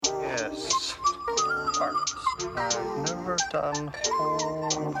Never done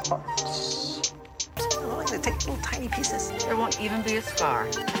whole parts. They take little tiny pieces. There won't even be a scar.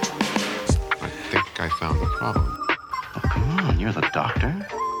 I think I found the problem. Oh, come on, you're the doctor.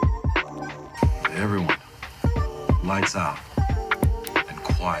 Everyone, lights out and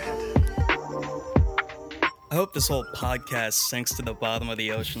quiet. I hope this whole podcast sinks to the bottom of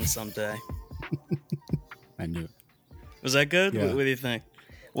the ocean someday. I knew it. Was that good? Yeah. What do you think?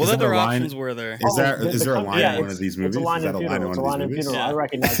 What other options were there? Is there a line in one of these movies? It's a line in Funeral. It's a line in Funeral. I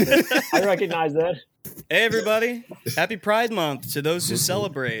recognize it. I recognize that. Hey, everybody. Happy Pride Month to those who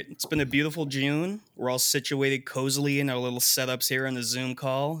celebrate. It's been a beautiful June. We're all situated cozily in our little setups here on the Zoom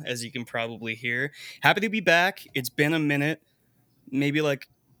call, as you can probably hear. Happy to be back. It's been a minute, maybe like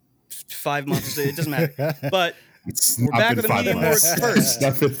 5 months. It doesn't matter. But we're back with the Media Morgue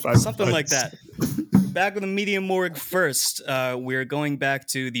first. Something like that. Back with the Media Morgue first. We're going back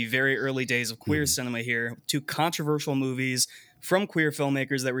to the very early days of queer cinema here. 2 controversial movies from queer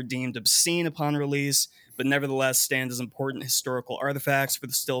filmmakers that were deemed obscene upon release, but nevertheless stand as important historical artifacts for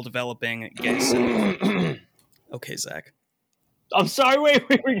the still developing gay cinema. Okay, Zach. I'm sorry, wait.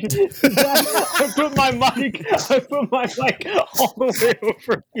 I put my mic all the way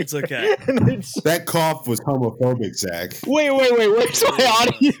over. It's okay. That cough was homophobic, Zach. Wait. Where's my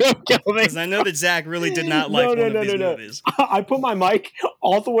audio going? Because I know that Zach really did not like one of these movies. I put my mic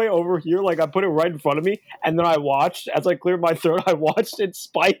all the way over here, like I put it right in front of me, and then I watched, as I cleared my throat, I watched it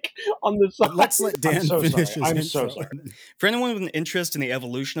spike on the side. Let's let Dan finish his I'm so sorry. For anyone with an interest in the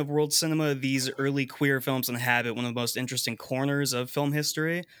evolution of world cinema, these early queer films inhabit one of the most interesting corners of film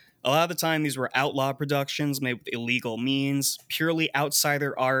history. A lot of the time, these were outlaw productions made with illegal means, purely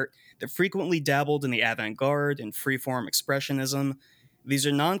outsider art that frequently dabbled in the avant-garde and freeform expressionism. These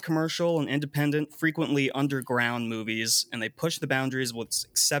are non-commercial and independent, frequently underground movies, and they push the boundaries of what's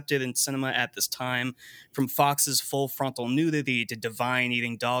accepted in cinema at this time, from Fox's full frontal nudity to Divine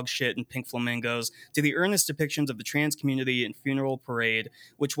eating dog shit and pink flamingos, to the earnest depictions of the trans community in Funeral Parade,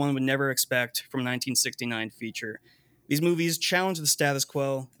 which one would never expect from a 1969 feature. These movies challenge the status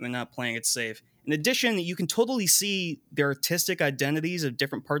quo, and they're not playing it safe. In addition, you can totally see their artistic identities of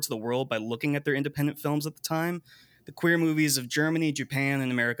different parts of the world by looking at their independent films at the time. The queer movies of Germany, Japan,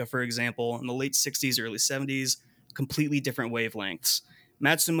 and America, for example, in the late 60s, early 70s, completely different wavelengths.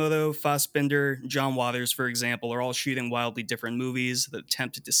 Matsumoto, Fassbinder, John Waters, for example, are all shooting wildly different movies that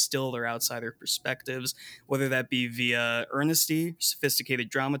attempt to distill their outsider perspectives, whether that be via earnesty, sophisticated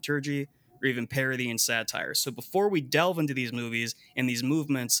dramaturgy, or even parody and satire. So before we delve into these movies and these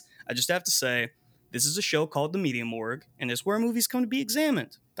movements, I just have to say, this is a show called The Media Morgue, and it's where movies come to be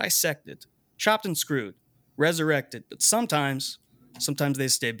examined, dissected, chopped and screwed, resurrected, but sometimes they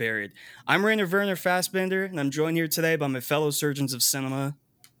stay buried. I'm Rainer Werner Fassbinder, and I'm joined here today by my fellow surgeons of cinema.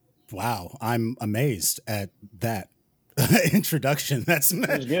 Wow, I'm amazed at that introduction. That's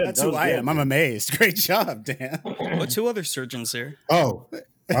who I am. I'm amazed. Great job, Dan. What 2 other surgeons here? Oh,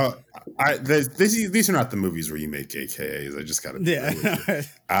 these are not the movies where you make AKAs. I just got to. Yeah.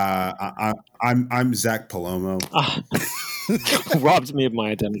 I'm Zach Palomo. Robs me of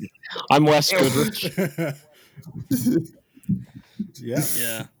my identity. I'm Wes Goodrich.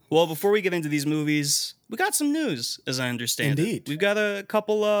 Yeah. Well, before we get into these movies, we got some news, as I understand Indeed. it. We've got a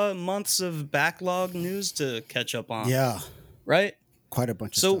couple months of backlog news to catch up on. Yeah. Right? Quite a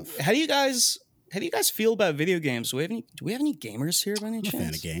bunch of stuff. stuff. So, how do you guys feel about video games? Do we have any gamers here by any chance? I'm a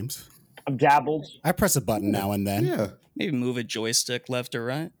fan of games. I've dabbled. I press a button now and then. Yeah. Maybe move a joystick left or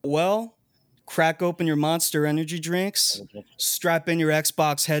right. Well, crack open your Monster Energy drinks, strap in your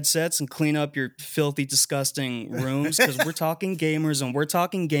Xbox headsets, and clean up your filthy, disgusting rooms, because we're talking gamers, and we're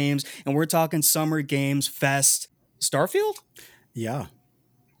talking games, and we're talking Summer Games Fest. Starfield? Yeah.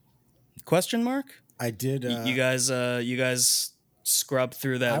 Question mark? I did. You guys scrub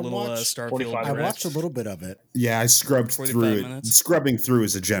through that little Starfield. I watched a little bit of it. Yeah, I scrubbed through it. Minutes. Scrubbing through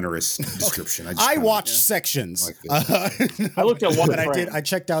is a generous description. I watched sections. I looked at one, but I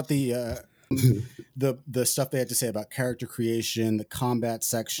checked out the stuff they had to say about character creation, the combat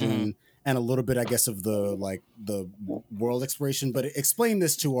section, and a little bit, I guess, of the world exploration. But explain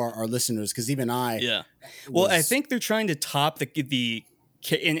this to our listeners, because even I. Yeah. Well, I think they're trying to top the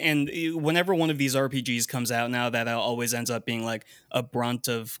and whenever one of these RPGs comes out now, that always ends up being like a brunt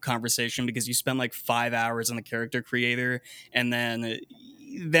of conversation, because you spend like 5 hours on the character creator, and then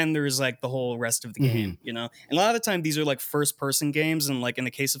there's like the whole rest of the game, you know? And a lot of the time these are like first person games, and like in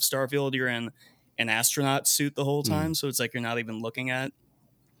the case of Starfield, you're in an astronaut suit the whole time, so it's like you're not even looking at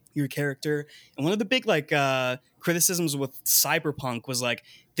your character. And one of the big like criticisms with Cyberpunk was like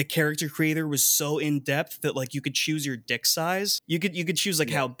the character creator was so in depth that like you could choose your dick size. You could choose like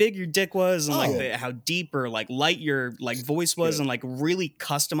how big your dick was and like how deep or like light your like voice was and like really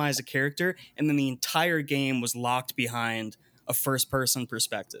customize a character. And then the entire game was locked behind a first person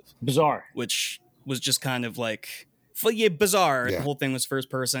perspective. Bizarre. Which was just kind of like bizarre. Yeah. The whole thing was first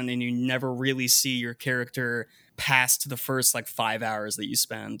person and you never really see your character past the first like 5 hours that you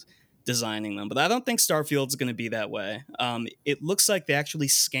spend designing them. But I don't think Starfield's going to be that way. It looks like they actually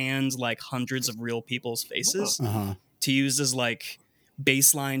scanned like hundreds of real people's faces to use as like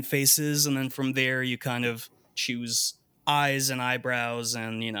baseline faces, and then from there you kind of choose eyes and eyebrows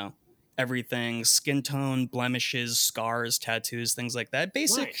and, you know, everything, skin tone, blemishes, scars, tattoos, things like that.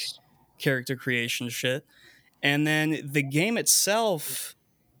 Basic character creation shit. And then the game itself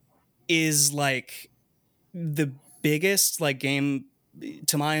is like the biggest like game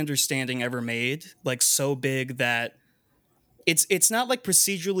to my understanding ever made, like so big that it's not like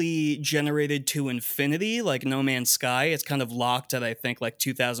procedurally generated to infinity like No Man's Sky. It's kind of locked at I think like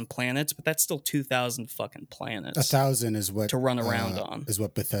 2,000 planets, but that's still 2,000 fucking planets. 1,000 is what to run around on is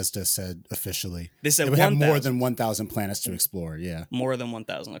what Bethesda said officially. They said it would have 1,000. more than 1,000 planets to explore. Yeah, more than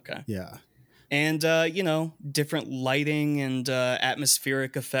 1,000. Okay. Yeah. And, you know, different lighting and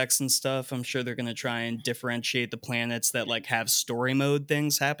atmospheric effects and stuff. I'm sure they're going to try and differentiate the planets that, like, have story mode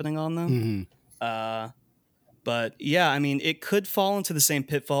things happening on them. But, yeah, I mean, it could fall into the same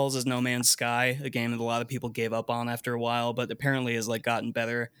pitfalls as No Man's Sky, a game that a lot of people gave up on after a while, but apparently has, like, gotten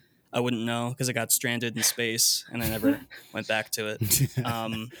better. I wouldn't know because it got stranded in space and I never went back to it.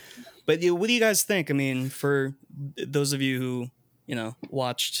 But what do you guys think? I mean, for those of you who, you know,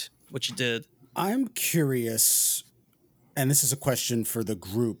 watched what you did. I'm curious, and this is a question for the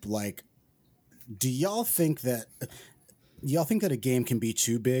group, like, do y'all think that a game can be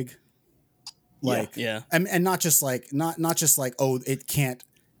too big? Like, yeah. And not just like not just like, oh, it can't,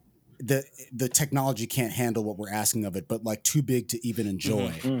 the technology can't handle what we're asking of it, but like too big to even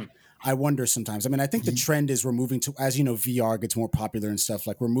enjoy. I wonder sometimes. I mean, I think the trend is we're moving to, as you know, VR gets more popular and stuff,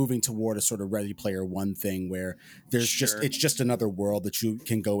 like we're moving toward a sort of Ready Player One thing where there's it's just another world that you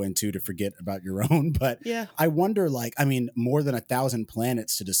can go into to forget about your own. But yeah, I wonder, like, I mean, more than 1,000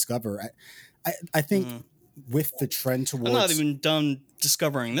 planets to discover. I think with the trend towards, I'm not even done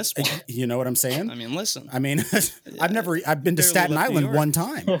discovering this one. You know what I'm saying? I mean, listen. I mean, I've been to Staten Island one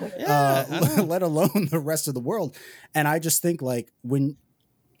time, let alone the rest of the world. And I just think like when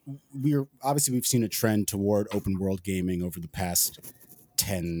we've seen a trend toward open world gaming over the past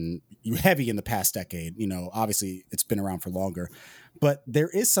heavy in the past decade. You know, obviously it's been around for longer, but there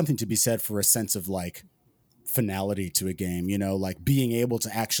is something to be said for a sense of like finality to a game, you know, like being able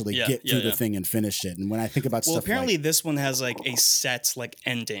to actually get through the thing and finish it. And when I think about stuff, apparently like, this one has like a set like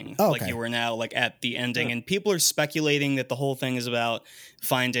ending, okay. Like you are now like at the ending, and people are speculating that the whole thing is about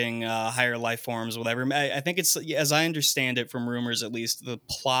finding higher life forms, whatever. I think it's, as I understand it from rumors, at least the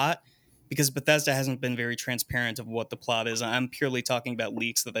plot, because Bethesda hasn't been very transparent of what the plot is. I'm purely talking about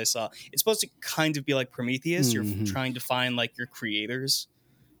leaks that I saw. It's supposed to kind of be like Prometheus. You're trying to find like your creators,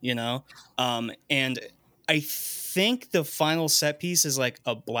 you know, and I think the final set piece is like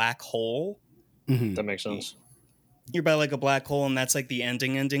a black hole. That makes sense. You're by like a black hole, and that's like the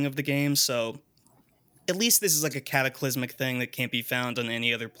ending of the game. So at least this is like a cataclysmic thing that can't be found on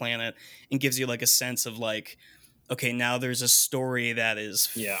any other planet, and gives you like a sense of like, okay, now there's a story that is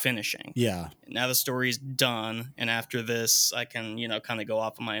finishing. Yeah. Now the story's done, and after this, I can, you know, kind of go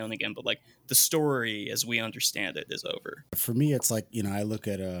off on my own again. But like the story, as we understand it, is over. For me, it's like, you know, I look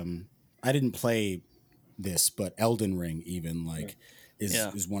at I didn't play this, but Elden Ring even like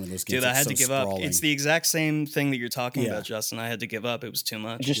is one of those games. Dude, I had to give sprawling. up. It's the exact same thing that you're talking about, Justin. I had to give up. It was too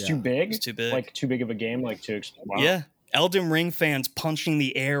much. Just too big? It's too big. Like too big of a game, like to explore. Wow. Yeah. Elden Ring fans punching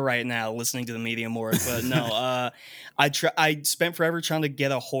the air right now listening to the Medium Work. But no, I spent forever trying to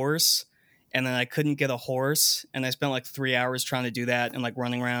get a horse, and then I couldn't get a horse, and I spent like 3 hours trying to do that and like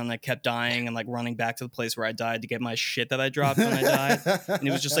running around, and I kept dying and like running back to the place where I died to get my shit that I dropped when I died. And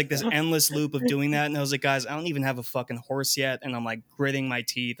it was just like this endless loop of doing that. And I was like, guys, I don't even have a fucking horse yet. And I'm like gritting my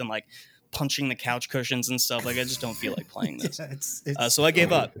teeth and like punching the couch cushions and stuff. Like, I just don't feel like playing this. So I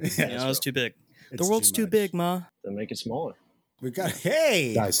gave up. You know, it was too big. The world's too big, Ma. Then make it smaller. We got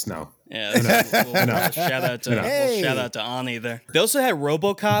guys, no. Yeah, shout out to Ani there. They also had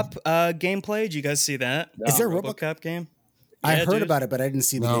RoboCop gameplay. Did you guys see that? Is there a RoboCop game? I Yeah, heard dude. about it, but I didn't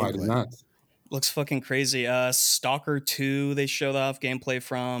see the gameplay. I did not. Looks fucking crazy. Stalker 2 they showed off gameplay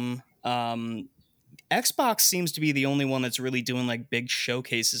from. Xbox seems to be the only one that's really doing like big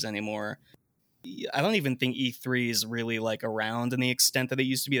showcases anymore. I don't even think E3 is really like around in the extent that it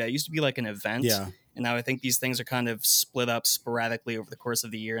used to be. That used to be like an event. Yeah. And now I think these things are kind of split up sporadically over the course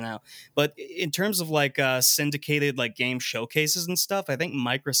of the year now. But in terms of like syndicated like game showcases and stuff, I think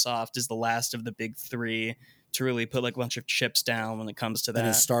Microsoft is the last of the big three to really put like a bunch of chips down when it comes to that. And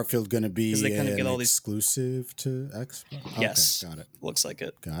is Starfield going to be they kind of get all these exclusive to Xbox? Yes, okay, got it. Looks like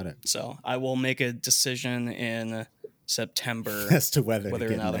it. Got it. So I will make a decision in September as to whether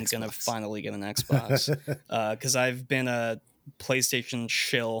or not I'm going to finally get an Xbox, because I've been a PlayStation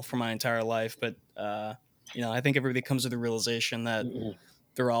shill for my entire life. But I think everybody comes to the realization that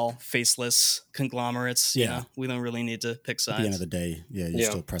they're all faceless conglomerates. Yeah, you know? We don't really need to pick sides. At the end of the day, you're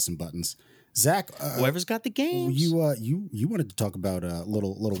still pressing buttons. Zach, whoever's got the games. You wanted to talk about a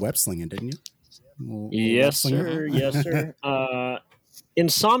little web slinging, didn't you? Yes, sir. Yes, sir.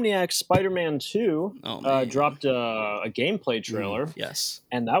 Insomniac Spider-Man 2 dropped a gameplay trailer. Yes,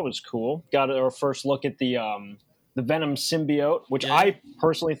 and that was cool. Got our first look at the Venom symbiote, which I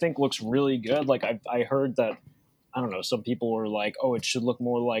personally think looks really good. Like I heard that, I don't know, some people were like, oh, it should look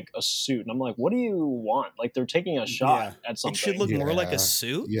more like a suit. And I'm like, what do you want? Like, they're taking a shot at something. It should look more like a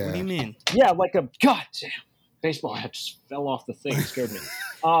suit? Yeah. What do you mean? Yeah, like a, goddamn, baseball hat just fell off the thing. It scared me.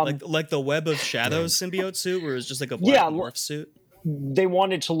 Like the Web of Shadows symbiote suit, where it's just like a black morph suit? They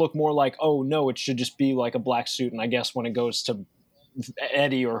wanted to look more like, oh, no, it should just be like a black suit. And I guess when it goes to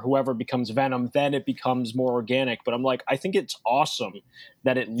Eddie or whoever becomes Venom, then it becomes more organic. But I'm like, I think it's awesome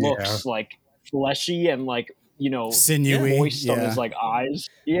that it looks like fleshy and like, sinewy, moist on his like eyes.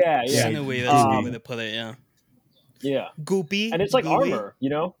 Yeah. Sinewy, that's the way to put it. Yeah. Goopy, and it's like gooey. armor.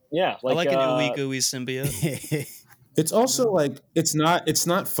 Yeah, I like an ooey gooey symbiote. It's also like it's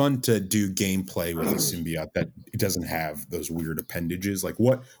not fun to do gameplay with a symbiote that it doesn't have those weird appendages. Like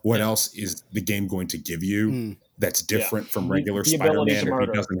what else is the game going to give you that's different from regular Spider-Man if he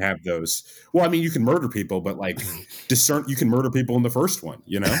doesn't have those? Well, I mean, you can murder people, but like you can murder people in the first one.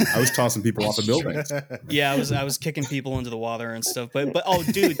 I was tossing people off of buildings. Yeah, I was kicking people into the water and stuff. But oh,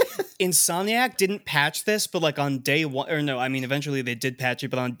 dude, Insomniac didn't patch this, but like on day one, or no, I mean, eventually they did patch it.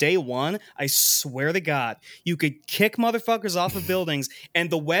 But on day one, I swear to God, you could kick motherfuckers off of buildings, and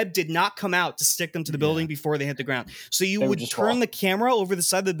the web did not come out to stick them to the building before they hit the ground. So you would turn the camera over the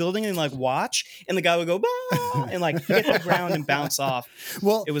side of the building and like watch, and the guy would go bah! And like hit the ground and bounce off.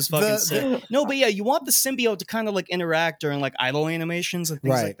 Well, it was fucking sick. No, but yeah, you want the symbiote to kind of like interact during like idle animations and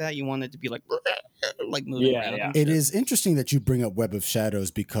things like that. You want it to be like moving around. Yeah. It is interesting that you bring up Web of Shadows,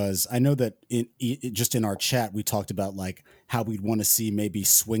 because I know that just in our chat we talked about like how we'd want to see maybe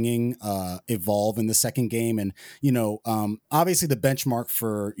swinging evolve in the second game, and obviously the benchmark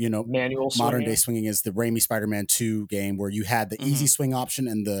for manual modern day swinging is the Raimi Spider-Man 2 game, where you had the easy swing option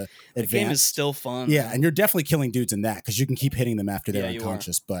and the advanced. The game is still fun. Yeah, and you're definitely killing dudes in that because you can keep hitting them after they're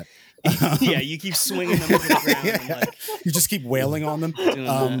unconscious. But you keep swinging them over the ground. And, like, you just keep wailing on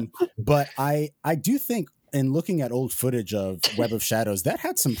them. But I do think, in looking at old footage of Web of Shadows, that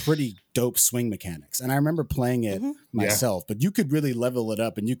had some pretty dope swing mechanics, and I remember playing it myself. But you could really level it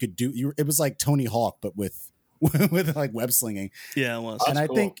up, and you could it was like Tony Hawk, but with like web slinging. Yeah, it was. And I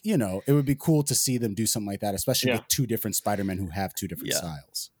think it would be cool to see them do something like that, especially with two different Spider-Men who have two different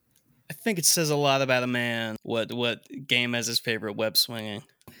styles. I think it says a lot about a man what game has his favorite web swinging.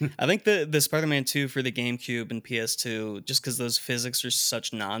 I think the Spider-Man 2 for the GameCube and PS2, just because those physics are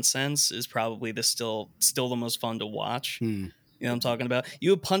such nonsense, is probably still the most fun to watch. You know what I'm talking about?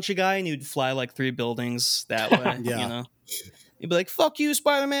 You would punch a guy and you'd fly like 3 buildings that way. You'd be like, "Fuck you,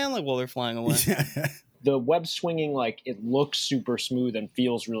 Spider-Man!" Like while they're flying away. The web swinging, like, it looks super smooth and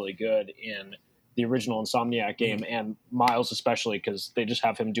feels really good in the original Insomniac game, and Miles especially, because they just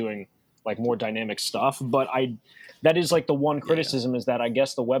have him doing like more dynamic stuff. But that is like the one criticism is that I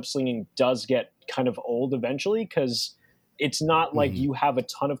guess the web slinging does get kind of old eventually, because it's not like you have a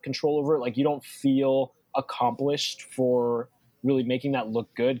ton of control over it. Like, you don't feel accomplished for really making that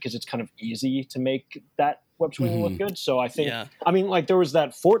look good, because it's kind of easy to make that web swinging look good. So I think, I mean, like, there was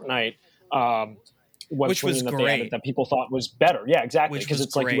that Fortnite web swinging that they added that people thought was better. Yeah, exactly. Because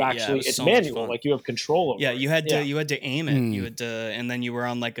it's like you actually, it's so manual, like you have control over it. Yeah, you had to aim it. You had to, and then you were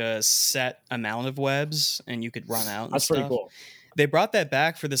on like a set amount of webs and you could run out. And That's stuff. pretty cool. They brought that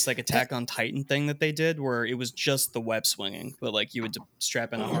back for this like Attack on Titan thing that they did, where it was just the web swinging, but like you would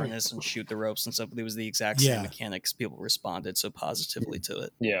strap in a harness and shoot the ropes and stuff. But it was the exact same mechanics. People responded so positively to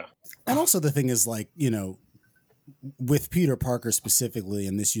it. Yeah. And also the thing is, like, with Peter Parker specifically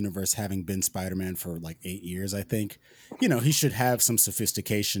in this universe, having been Spider-Man for like 8 years, I think, he should have some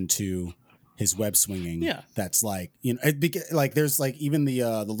sophistication to his web swinging. Yeah. That's like, like there's like even the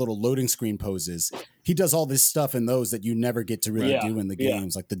little loading screen poses. He does all this stuff in those that you never get to really do in the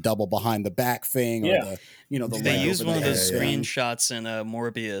games, like the double behind the back thing, or the the They used one of those head. screenshots in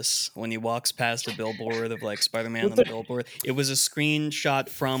Morbius when he walks past a billboard of like Spider-Man on the billboard. It was a screenshot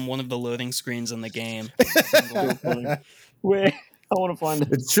from one of the loading screens in the game. Wait, I want to find it.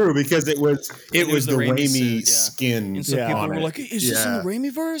 It's true because it was the Raimi Raimi suit, yeah. skin. And so people on were it. like, "Is this in the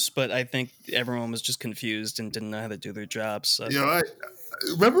Raimi verse?" But I think everyone was just confused and didn't know how to do their jobs. So. You know, I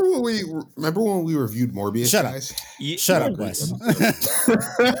remember when we reviewed Morbius. Shut up. guys? Shut up, Wes.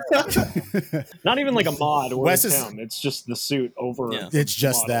 Not even like a mod or Wes a is- town. It's just the suit over. Yeah. It's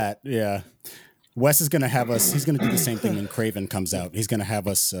just model. that, yeah. Wes is going to have us. He's going to do the same thing when Craven comes out. He's going to have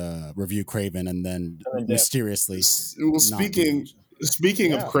us review Craven and then mysteriously. Well,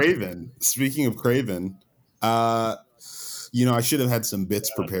 speaking of Craven, I should have had some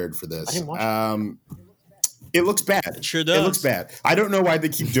bits prepared for I this. didn't watch It looks bad. It sure does. It looks bad. I don't know why they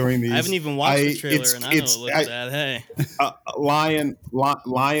keep doing these. I haven't even watched the trailer, and I know it looks bad. Hey,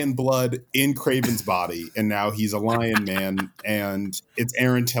 lion blood in Craven's body, and now he's a lion man, and it's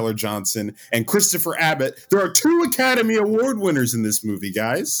Aaron Taylor Johnson and Christopher Abbott. There are 2 Academy Award winners in this movie,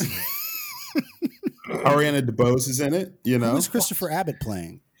 guys. Ariana DeBose is in it. You know, Who's Christopher Abbott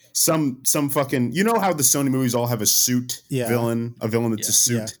playing? some fucking. You know how the Sony movies all have a suit villain, a villain that's a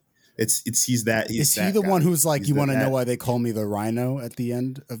suit. Yeah. He's that. Is he that the guy. one who's like, He's you want to know that- why they call me the Rhino at the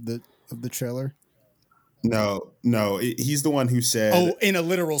end of the trailer? No, he's the one who said. Oh, in a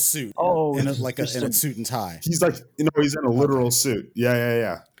literal suit. Oh, in a suit and tie. He's like, he's in a literal suit.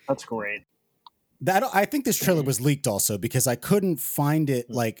 Yeah. That's great. I think this trailer was leaked also because I couldn't find it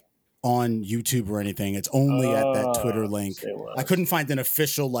like on YouTube or anything. It's only at that Twitter link. say less. I couldn't find an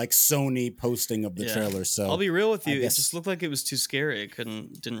official like Sony posting of the Yeah. trailer. So I'll be real with you. It guess- just looked like it was too scary. I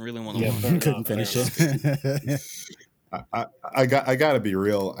didn't really want to Yeah, watch fair it. couldn't finish it. I got to be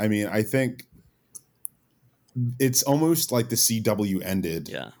real. I mean, I think it's almost like the CW ended,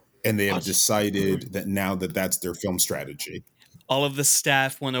 Yeah. and they have decided that now that that's their film strategy. All of the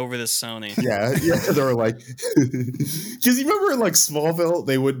staff went over to Sony. Yeah, they were like, because you remember in like Smallville,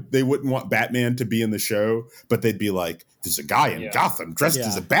 they wouldn't want Batman to be in the show, but they'd be like, "There's a guy in Gotham dressed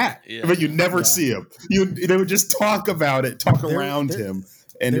as a bat," Yeah. but you'd never see him. They would just talk about it, around him.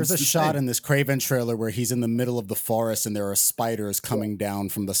 And There's a it's the shot same. in this Craven trailer where he's in the middle of the forest and there are spiders coming down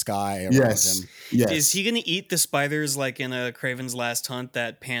from the sky around Yes, him. yes. Is he going to eat the spiders like in a Craven's Last Hunt?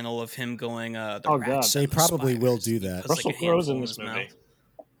 That panel of him going, the Oh, rats God. and They the probably will spiders. do that. Puts, like, Russell a Crowe's handful in this his movie. mouth.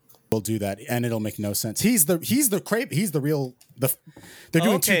 We'll do that, and it'll make no sense. He's the Craven. He's the real. They're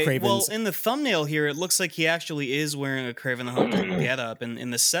doing two Cravens. Well, in the thumbnail here, it looks like he actually is wearing a Craven the Hunter getup, and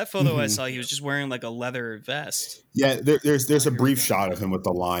in the set photo I saw, he was just wearing like a leather vest. Yeah, there's a brief shot of him with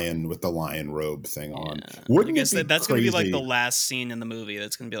the lion robe thing on. Wouldn't I guess it be that's going to be like crazy- the last scene in the movie.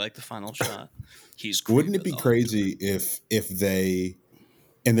 That's going to be like the final shot. He's Wouldn't it Craven be the crazy if they,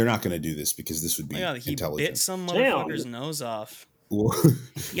 and they're not going to do this because this would be Hunter. Oh my God, he intelligent. bit some Damn. motherfucker's nose off.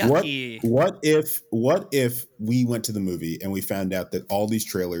 what Yucky. what if we went to the movie and we found out that all these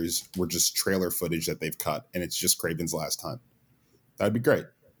trailers were just trailer footage that they've cut and it's just Craven's Last Hunt? That'd be great.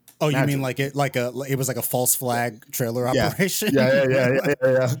 oh, you imagine. mean it was like a false flag trailer Yeah. operation?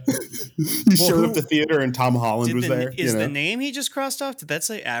 Yeah. He showed who- up the theater and Tom Holland Did was there. Is the name he just crossed off? Did that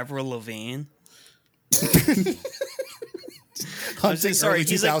say Avril Lavigne? Hunting Sorry, early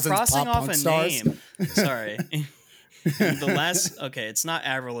he's like 2000s crossing pop off punk a stars. name. Sorry. The last. Okay, it's not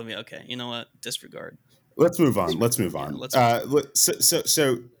Avril Lavigne. Okay, you know what? Disregard. Let's move on.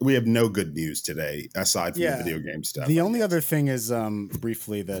 So we have no good news today aside from the video game stuff. The only other thing is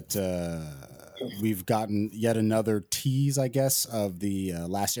briefly that we've gotten yet another tease, I guess, of the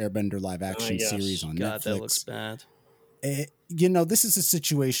Last Airbender live action yes. series on God, Netflix. that looks bad. This is a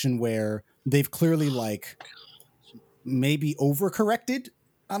situation where they've clearly like maybe overcorrected.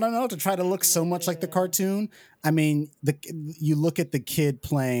 I don't know, to try to look so much like the cartoon. I mean, you look at the kid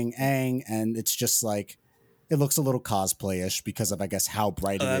playing Aang, and it's just like it looks a little cosplay-ish because of, I guess, how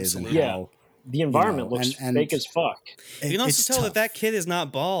bright it is and absolutely. Yeah. how The environment know, looks and- fake as fuck. You can it's also tell tough. that kid is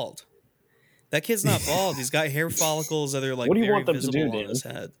not bald. That kid's not bald. He's got hair follicles that are like What do you very want them to visible do, on Dan? his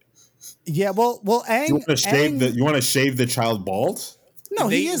head. Yeah, well, Aang. you want to shave Aang- you want to shave the child bald? No,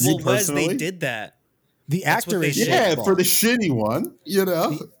 he is. Well, Wes, they personally? did that. The That's what actor they is did. shaved Yeah, bald. for the shitty one,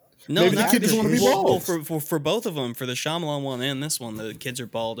 No, Maybe the not kid just for- wanna be well, bald. for both of them, for the Shyamalan one and this one, the kids are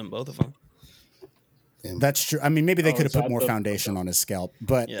bald in both of them. That's true. I mean, maybe they could have is that put more the- foundation on his scalp,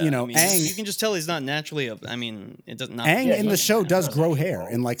 but Yeah, you know, I mean, Aang. you can just tell he's not naturally. It does not. Aang in the he's show not- does grow hair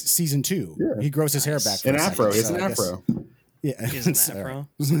in like season 2. He grows his hair back. For an a afro. second, It's so an I guess- afro. Yeah, Is an it's all afro.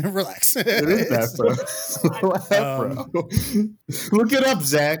 right. Relax. It is an afro. Afro. Look it up,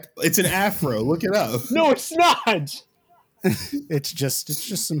 Zach. It's an afro. Look it up. No, it's not. It's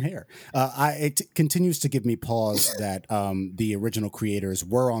just some hair. It continues to give me pause that the original creators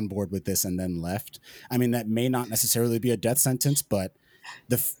were on board with this and then left. I mean, that may not necessarily be a death sentence, but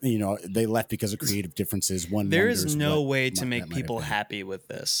they left because of creative differences. There is no way to make people happy with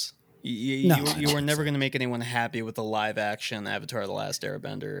this. You were never going to make anyone happy with the live action Avatar: The Last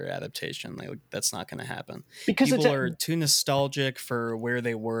Airbender adaptation. Like, that's not going to happen because people are too nostalgic for where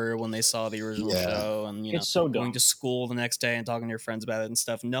they were when they saw the original show, and it's so going to school the next day and talking to your friends about it and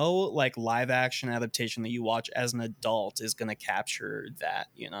stuff. No, like, live action adaptation that you watch as an adult is going to capture that.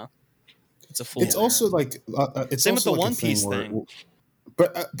 It's a full. It's also like it's same also with the like One Piece thing.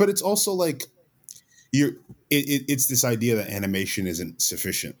 But it's also like it's this idea that animation isn't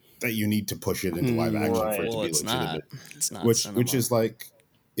sufficient, that you need to push it into live action for it to be legitimate. It's not which is like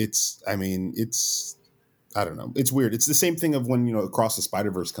it's I don't know. It's weird. It's the same thing of when Across the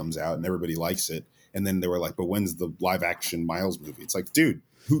Spider-Verse comes out and everybody likes it, and then they were like, but when's the live action Miles movie? It's like, dude,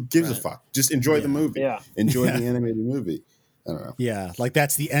 who gives a fuck? Just enjoy the movie. Yeah. Enjoy the animated movie. I don't know. Yeah, like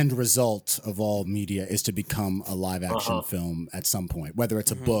that's the end result of all media, is to become a live action film at some point, whether it's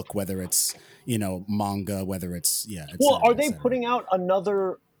a book, whether it's manga, whether it's are they putting out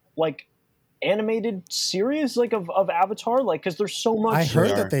another like animated series like of Avatar? Like, because there's so much. I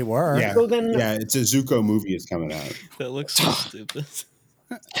heard that they were. Yeah, so then, it's a Zuko movie is coming out. That looks so stupid.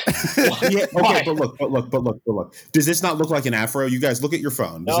 Okay, but look. Does this not look like an afro? You guys look at your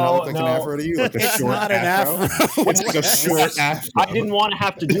phone. Does it not look like an afro to you? Like a short not an afro. It's like a short afro. I didn't want to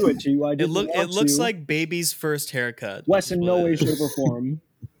have to do it to you. It looks like baby's first haircut. Wes in no way, shape, or form.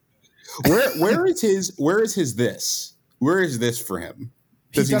 Where is his this? Where is this for him?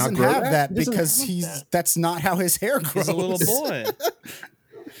 Does he not doesn't grow have that? because that's not how his hair grows. He's a little boy.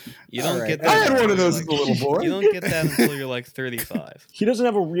 You don't get that. I had one of those as a little boy. You don't get that until you're like 35. He doesn't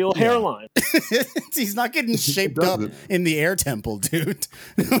have a real hairline. He's not getting shaped up in the air temple, dude.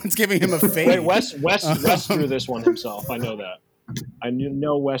 No one's giving him a fade. Wait, Wes drew this one himself. I know that. I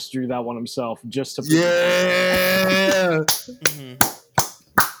know Wes drew that one himself just to. Yeah.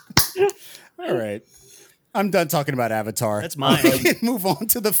 All right. I'm done talking about Avatar. That's mine. We can move on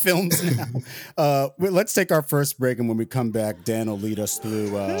to the films now. Let's take our first break, and when we come back, Dan will lead us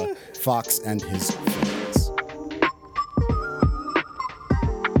through Fox and his friends.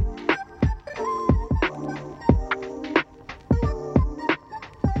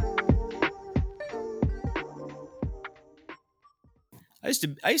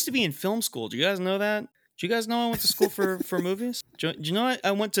 I used to be in film school. Do you guys know that? Do you guys know I went to school for movies? Do you know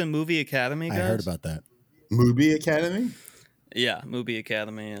I went to Movie Academy, guys? I heard about that. Movie Academy? Yeah, Movie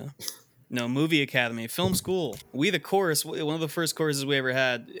Academy, yeah. No, Movie Academy, film school. The course, one of the first courses we ever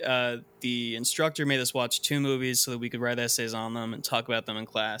had, the instructor made us watch 2 movies so that we could write essays on them and talk about them in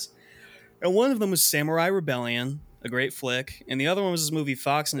class. And one of them was Samurai Rebellion, a great flick. And the other one was this movie,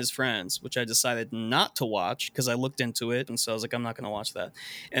 Fox and His Friends, which I decided not to watch because I looked into it. And so I was like, I'm not going to watch that.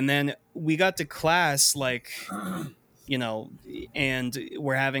 And then we got to class, and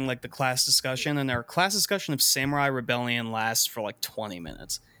we're having like the class discussion, and our class discussion of Samurai Rebellion lasts for like 20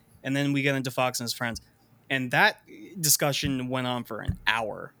 minutes. And then we get into Fox and His Friends. And that discussion went on for an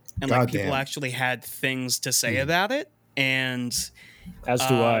hour. And people actually had things to say about it. And as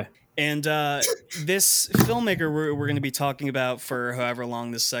do I. And this filmmaker we're going to be talking about for however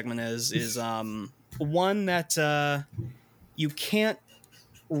long this segment is one that you can't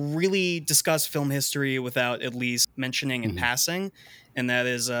really discuss film history without at least mentioning in passing, and that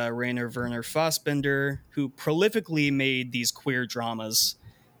is Rainer Werner Fassbinder, who prolifically made these queer dramas,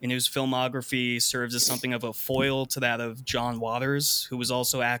 and whose filmography serves as something of a foil to that of John Waters, who was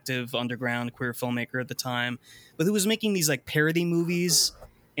also active underground queer filmmaker at the time, but who was making these like parody movies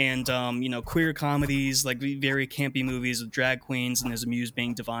and queer comedies, like very campy movies with drag queens and there's a muse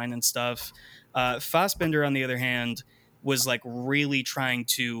being divine and stuff. Fassbinder, on the other hand, was like really trying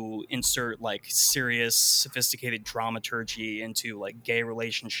to insert like serious, sophisticated dramaturgy into like gay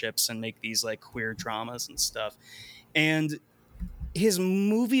relationships and make these like queer dramas and stuff. And his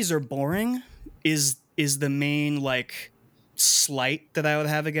movies are boring is the main like slight that I would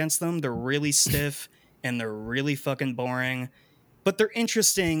have against them. They're really stiff and they're really fucking boring, but they're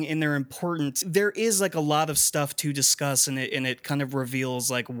interesting and they're important. There is like a lot of stuff to discuss, and it kind of reveals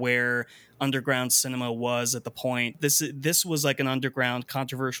like where underground cinema was at the point. This was like an underground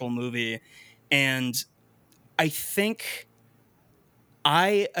controversial movie, and I think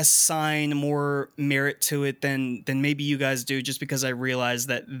I assign more merit to it than maybe you guys do, just because I realized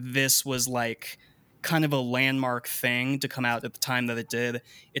that this was like kind of a landmark thing to come out at the time that it did.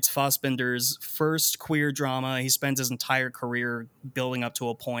 It's Fassbinder's first queer drama. He spends his entire career building up to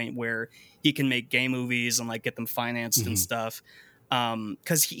a point where he can make gay movies and like get them financed and stuff.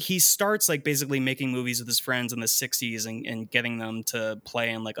 Because he starts like basically making movies with his friends in the 60s and getting them to play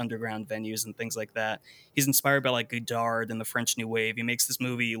in like underground venues and things like that. He's inspired by like Godard and the French New Wave. He makes this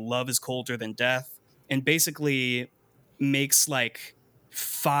movie Love is Colder Than Death and basically makes like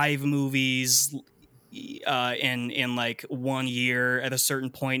 5 movies in like 1 year. At a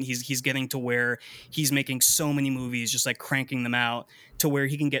certain point he's getting to where he's making so many movies, just like cranking them out to where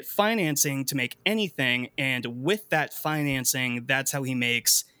he can get financing to make anything, and with that financing, that's how he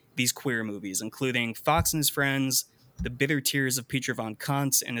makes these queer movies, including Fox and His Friends, The Bitter Tears of Peter von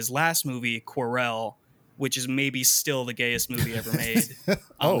Kant, and his last movie Quarrel, which is maybe still the gayest movie ever made.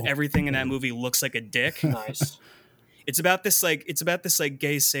 Everything in that movie looks like a dick. Nice. It's about this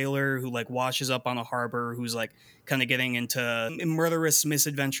gay sailor who like washes up on a harbor, who's like kind of getting into murderous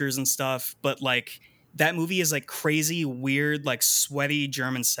misadventures and stuff. But like that movie is like crazy, weird, like sweaty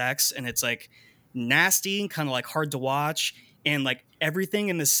German sex, and it's like nasty and kind of like hard to watch. And like everything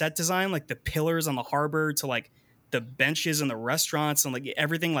in the set design, like the pillars on the harbor to like the benches in the restaurants and like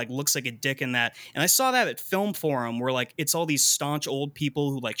everything like looks like a dick in that. And I saw that at Film Forum, where like it's all these staunch old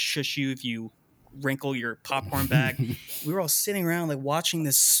people who like shush you if you wrinkle your popcorn bag. We were all sitting around like watching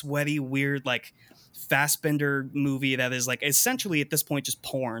this sweaty, weird, like Fassbinder movie that is like essentially at this point just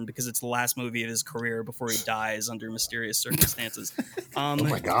porn, because it's the last movie of his career before he dies under mysterious circumstances. Oh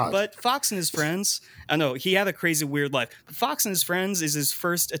my God. But Fox and His Friends, I know he had a crazy weird life, but Fox and His Friends is his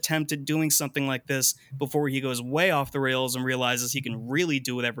first attempt at doing something like this before he goes way off the rails and realizes he can really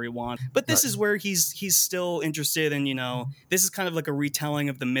do whatever he wants. But this is where he's still interested in, you know, this is kind of like a retelling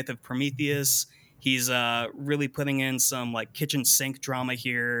of the myth of Prometheus. He's really putting in some like kitchen sink drama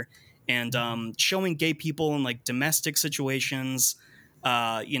here, and showing gay people in like domestic situations,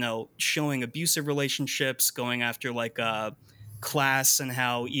 you know, showing abusive relationships, going after like class, and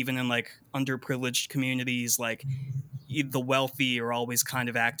how even in like underprivileged communities, like the wealthy are always kind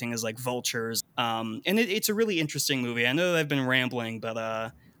of acting as like vultures. And it's a really interesting movie. I know that I've been rambling, but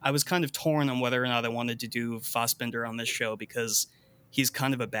I was kind of torn on whether or not I wanted to do Fassbinder on this show, because he's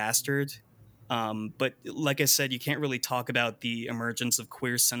kind of a bastard. But like I said, you can't really talk about the emergence of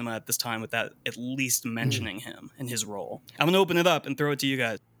queer cinema at this time without at least mentioning him and his role. I'm going to open it up and throw it to you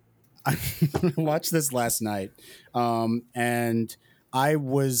guys. I watched this last night, and I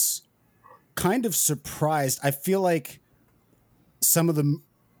was kind of surprised. I feel like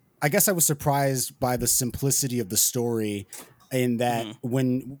I guess I was surprised by the simplicity of the story, in that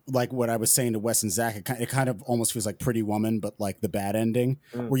when, like what I was saying to Wes and Zach, it kind of almost feels like Pretty Woman, but like the bad ending,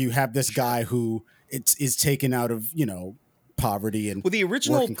 where you have this guy who is taken out of, you know, poverty and the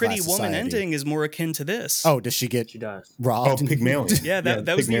original Pretty Woman society. ending is more akin to this. Oh, does she get robbed? Oh, Pygmalion. Yeah,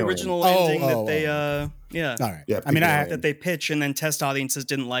 that was the original ending that they yeah. All right. Yeah, I mean, that they pitch, and then test audiences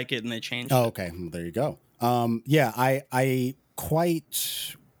didn't like it and they changed it. Okay. Well, there you go. Yeah, I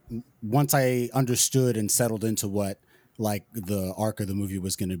quite, once I understood and settled into what like the arc of the movie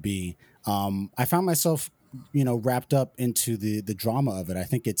was going to be, I found myself, you know, wrapped up into the drama of it. I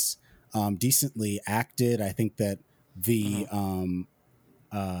think it's decently acted. I think that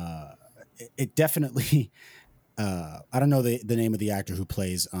it definitely, I don't know the name of the actor who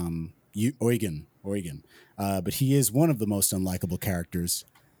plays Eugen, but he is one of the most unlikable characters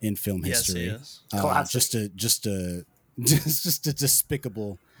in film history. Yes, he is. Just a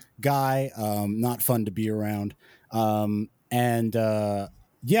despicable guy, not fun to be around. Yeah,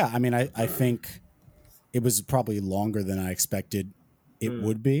 I mean, I think it was probably longer than I expected it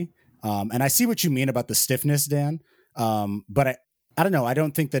would be. And I see what you mean about the stiffness, Dan. But I don't know. I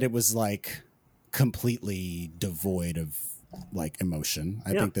don't think that it was like completely devoid of like emotion.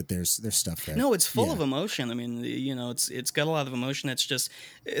 I think that there's stuff there. No, it's full of emotion. I mean, you know, it's got a lot of emotion. It's just,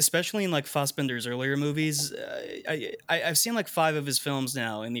 especially in like Fassbinder's earlier movies, I've seen like 5 of his films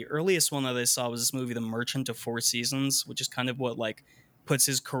now, and the earliest one that I saw was this movie, The Merchant of Four Seasons, which is kind of what like puts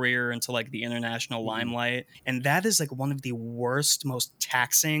his career into like the international limelight. And that is like one of the worst, most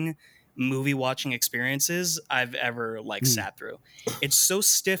taxing movie watching experiences I've ever like sat through. It's so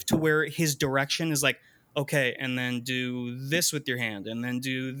stiff to where his direction is like, okay, and then do this with your hand, and then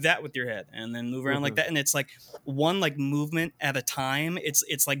do that with your head, and then move around like that. And it's like one like movement at a time.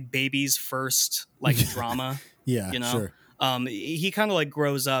 It's like baby's first like drama. Yeah, you know. Sure. He kind of like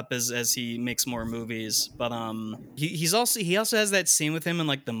grows up as he makes more movies, but he also has that scene with him in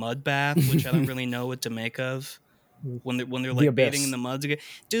like the mud bath, which I don't really know what to make of. When they're like bathing in the mud together.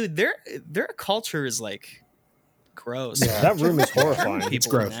 Dude, their culture is like gross. Yeah. That room is horrifying.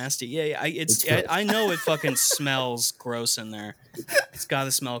 People are gross. nasty. Yeah, It's gross. I know it fucking smells gross in there. It's got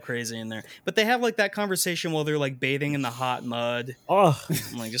to smell crazy in there. But they have like that conversation while they're like bathing in the hot mud. Oh,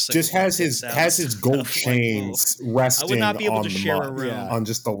 I'm like, just has sounds his gold like, chains I resting would not be able on to the share mud, a room. Yeah. on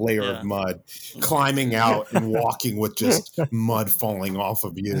just a layer Yeah. of mud, climbing out and walking with just mud falling off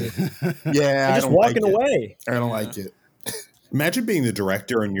of you. Yeah, and I just don't walking like it. away. I don't like it. Imagine being the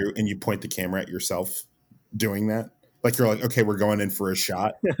director and you point the camera at yourself doing that. Like you're like, okay, we're going in for a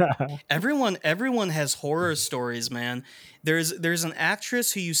shot. Everyone has horror stories, man. There's an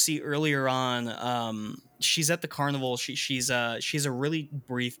actress who you see earlier on. She's at the carnival. She's a really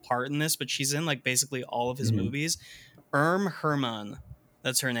brief part in this, but she's in like basically all of his movies. Herman,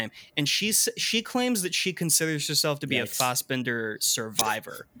 that's her name, and she claims that she considers herself to be a Fassbinder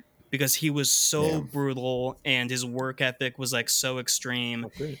survivor because he was so brutal and his work ethic was like so extreme.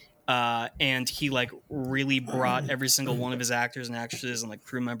 And he like really brought every single one of his actors and actresses and like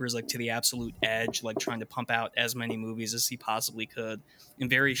crew members like to the absolute edge, like trying to pump out as many movies as he possibly could in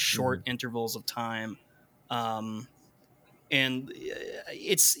very short intervals of time. And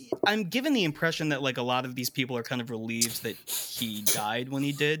I'm given the impression that like a lot of these people are kind of relieved that he died when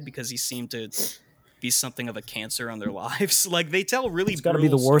he did because he seemed to be something of a cancer on their lives. Like they tell really It's got to be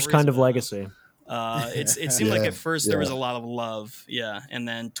the worst kind of legacy. It seemed like at first there was a lot of love, and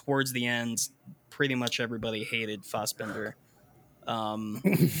then towards the end, pretty much everybody hated Fassbinder.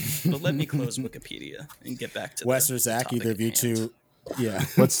 But let me close Wikipedia and get back to Wes or Zach, either of you two. Yeah.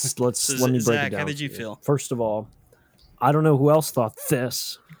 Let's So, let me break Zach, it down. how did you for feel? First of all, I don't know who else thought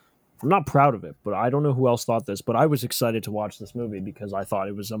this. I'm not proud of it, but I don't know who else thought this. But I was excited to watch this movie because I thought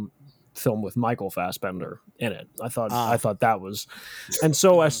it was a film with Michael Fassbender in it. I thought that was, and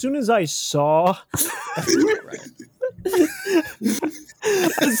so as soon as I saw, as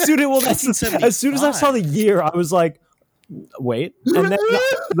soon as I saw the year, I was like, wait, and then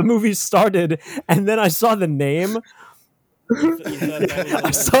the movie started, and then I saw the name.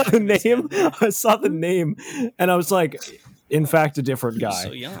 I saw the name, and I was like, in fact, a different guy.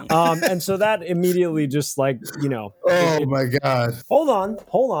 So young. And so that immediately just like, Oh my god. hold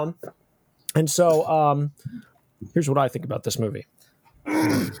on. And so here's what I think about this movie.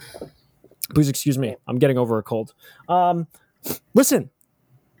 Please excuse me. I'm getting over a cold. Listen,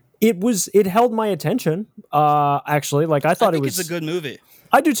 it held my attention. Actually, like I thought think it was it's a good movie.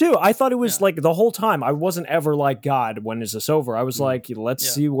 I do too. I thought it was like the whole time. I wasn't ever like, God, when is this over? I was like, let's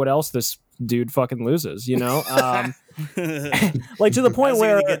see what else this dude fucking loses, like to the point How's he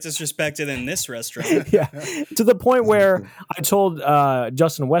where gonna get disrespected in this restaurant. yeah, to the point where I told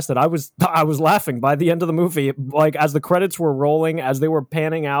Justin West that I was laughing by the end of the movie, like as the credits were rolling, as they were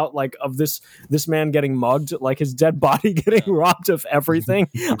panning out, like of this man getting mugged, like his dead body getting robbed of everything.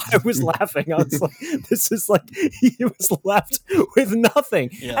 I was laughing. I was like, this is like he was left with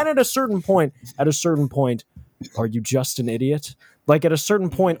nothing. Yeah. And at a certain point, are you just an idiot? Like at a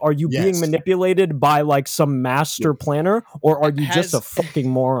certain point, are you being manipulated by like some master planner, or are you just a fucking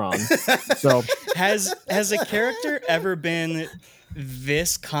moron? So Has a character ever been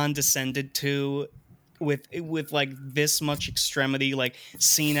this condescended to with like this much extremity, like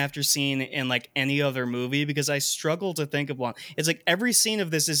scene after scene in like any other movie? Because I struggle to think of one. It's like every scene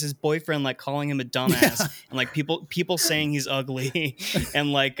of this is his boyfriend like calling him a dumbass and like people saying he's ugly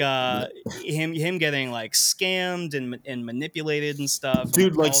and like him getting like scammed and manipulated and stuff. Dude,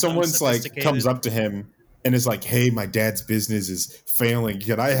 and like called someone's like unsophisticated. comes up to him and is like, "Hey, my dad's business is failing.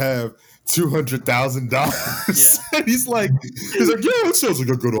 Can I have $200,000?" Yeah. And he's like, "Yeah, that sounds like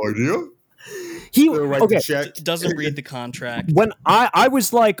a good idea." he They'll write the check. Doesn't read the contract. when I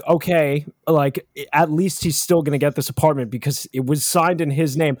was like, okay, like at least he's still gonna get this apartment because it was signed in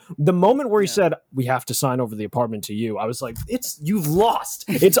his name. The moment where he said we have to sign over the apartment to you, I was like, you've lost.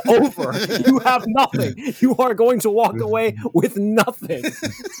 It's over. You have nothing. You are going to walk away with nothing.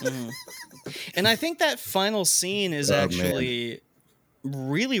 And I think that final scene is actually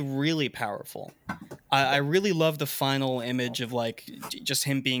really, really powerful. I really love the final image of like just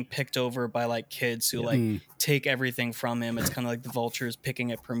him being picked over by like kids who like take everything from him. It's kind of like the vultures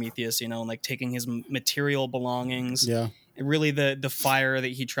picking at Prometheus, and like taking his material belongings. Yeah. And really the fire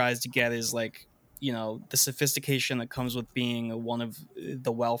that he tries to get is like, the sophistication that comes with being one of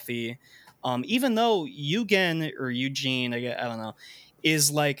the wealthy. Even though Eugene, I don't know, is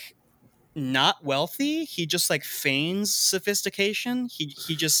like not wealthy, he just like feigns sophistication.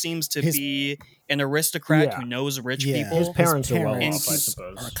 He just seems to be an aristocrat Yeah. who knows rich Yeah. people His parents are well and off, I can-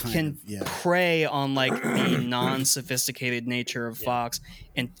 suppose. are kind can of, yeah. prey on like the non-sophisticated nature of Fox,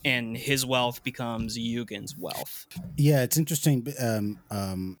 and his wealth becomes Yugen's wealth. Yeah, it's interesting.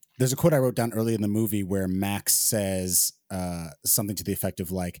 There's a quote I wrote down early in the movie where Max says something to the effect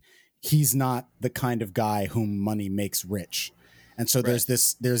of like, "He's not the kind of guy whom money makes rich," and so there's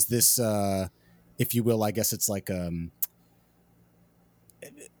this, if you will, I guess it's like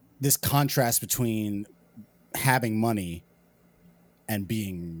this contrast between having money and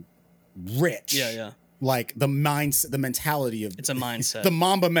being rich. Yeah. Like the mentality of It's a mindset. the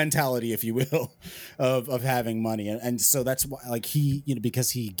Mamba mentality, if you will, of having money, and so that's why, like, he,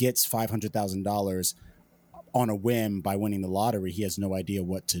 because he gets $500,000 on a whim by winning the lottery, he has no idea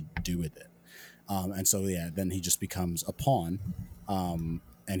what to do with it, and so then he just becomes a pawn, and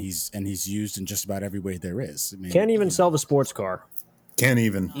he's used in just about every way there is. I mean, Can't even sell the sports car. Can't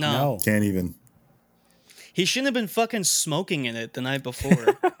even. No. Can't even. He shouldn't have been fucking smoking in it the night before.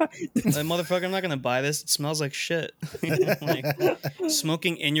 Like, motherfucker, I'm not gonna buy this. It smells like shit. Like,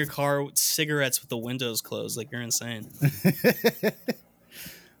 smoking in your car with cigarettes with the windows closed, like, you're insane.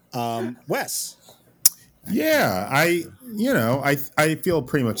 Wes. Yeah, I feel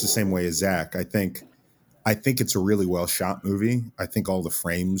pretty much the same way as Zach. I think it's a really well shot movie. I think all the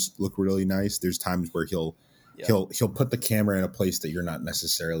frames look really nice. There's times where he'll put the camera in a place that you're not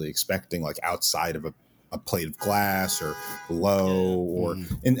necessarily expecting, like outside of a plate of glass or below or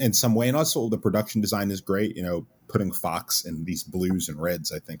in some way. And also the production design is great. Putting Fox in these blues and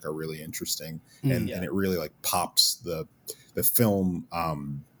reds, I think, are really interesting. And it really like pops the film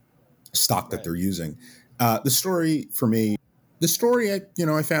stock that they're using. The story for me,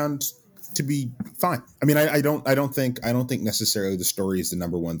 I found to be fine. I mean, I don't think necessarily the story is the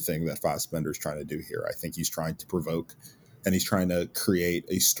number one thing that Fassbender is trying to do here. I think he's trying to provoke, and he's trying to create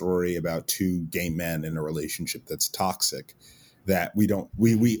a story about two gay men in a relationship that's toxic, that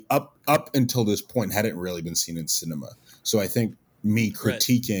we up until this point hadn't really been seen in cinema. So I think me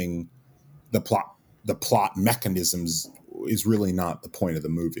critiquing the plot mechanisms is really not the point of the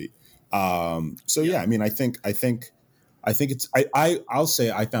movie. I mean, I think it's I'll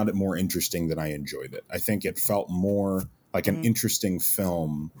say I found it more interesting than I enjoyed it. I think it felt more like an interesting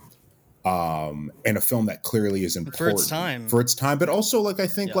film, and a film that clearly is important for its time. But also, like, I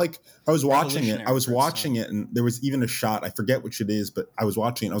think like I was watching it, and there was even a shot, I forget which it is, but I was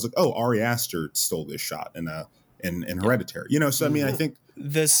watching it, and I was like, oh, Ari Aster stole this shot in Hereditary. So I mean, I think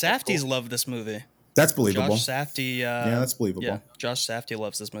the Safdies love this movie. That's believable. Josh Safdie. That's believable. Yeah, Josh Safdie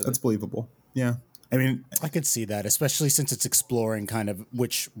loves this movie. That's believable. Yeah. I mean, I could see that, especially since it's exploring kind of,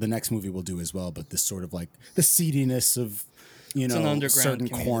 which the next movie will do as well, but this sort of like the seediness of, certain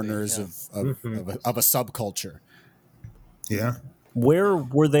corners of a subculture. Yeah. Where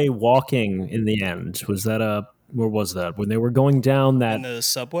were they walking in the end? Where was that? When they were going down that in the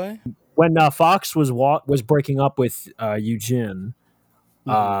subway? When Fox was breaking up with Eugene,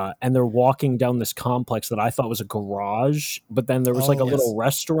 and they're walking down this complex that I thought was a garage, but then there was a little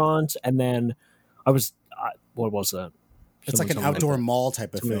restaurant, and then what was that? It's like an outdoor mall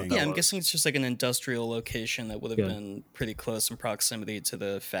type of thing. Yeah, I'm guessing it's just like an industrial location that would have been pretty close in proximity to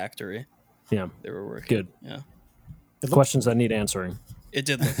the factory. Yeah, they were working. Good. Yeah, questions that need answering. It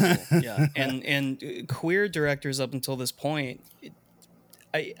did look cool. Yeah, and queer directors up until this point,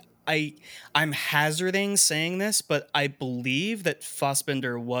 I'm hazarding saying this, but I believe that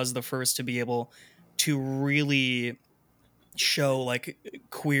Fassbender was the first to be able to really show like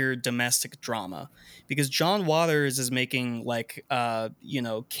queer domestic drama, because John Waters is making like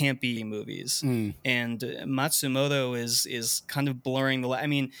campy movies, and Matsumoto is kind of blurring the line. I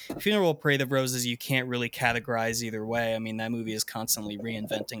mean, Funeral Parade of Roses you can't really categorize either way. I mean, that movie is constantly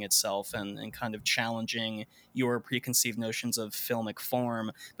reinventing itself and kind of challenging your preconceived notions of filmic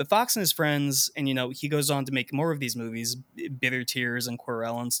form. But Fox and his friends, and he goes on to make more of these movies, Bitter Tears and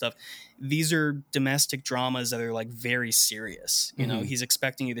Querelle and stuff. These are domestic dramas that are like very serious. He's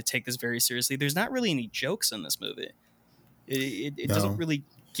expecting you to take this very seriously. There's not really any jokes in this movie. It doesn't really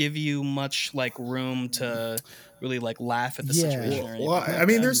give you much like room to really like laugh at the situation. Or anything like I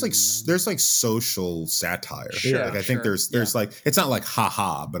mean, that. there's like social satire. Sure, like I think there's like, it's not like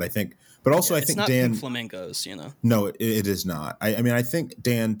haha, but I think. But also, I think not Dan Pink Flamingos, No, it is not. I mean, I think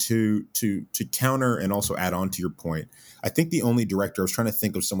Dan to counter and also add on to your point. I think the only director I was trying to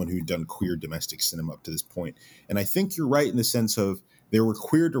think of someone who'd done queer domestic cinema up to this point, and I think you're right in the sense of there were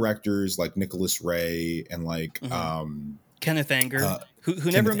queer directors like Nicholas Ray and like Kenneth Anger,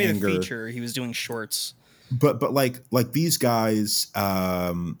 who never made a feature. He was doing shorts. But like these guys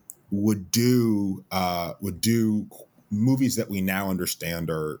would do movies that we now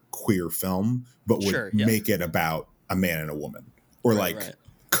understand are queer film, but would make it about a man and a woman, or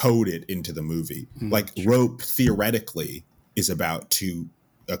code it into the movie. Like Rope theoretically is about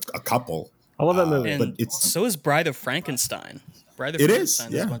a couple. I love that movie. But so is Bride of Frankenstein. Bride of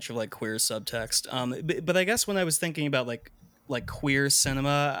Frankenstein is a bunch of like queer subtext. But I guess when I was thinking about like queer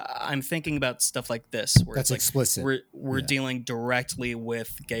cinema, I'm thinking about stuff like this, where that's it's like explicit. We're dealing directly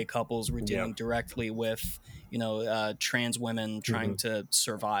with gay couples. We're dealing directly with trans women trying to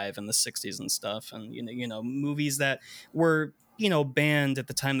survive in the 60s and stuff, and movies that were banned at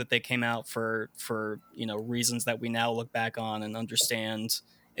the time that they came out for reasons that we now look back on and understand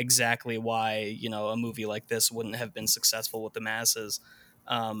exactly why a movie like this wouldn't have been successful with the masses.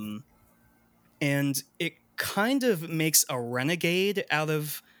 And it kind of makes a renegade out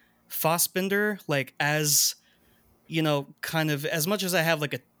of Fassbinder, like, as kind of, as much as I have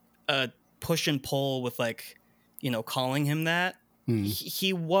like a push and pull with like calling him that,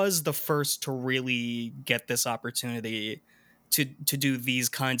 he was the first to really get this opportunity to do these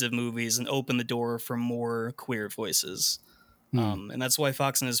kinds of movies and open the door for more queer voices. And that's why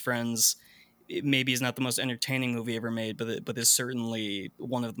Fox and His Friends maybe is not the most entertaining movie ever made, but is certainly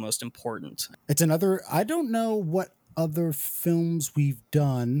one of the most important. It's another, I don't know what other films we've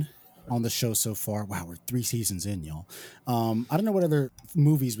done on the show so far. Wow, we're 3 seasons in, y'all. I don't know what other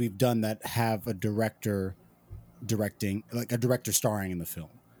movies we've done that have a director directing, like a director starring in the film.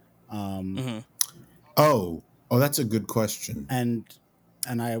 Oh, that's a good question.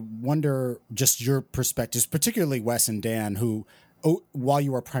 And I wonder just your perspectives, particularly Wes and Dan, who, while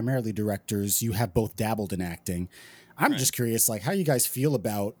you are primarily directors, you have both dabbled in acting. I'm just curious, like, how you guys feel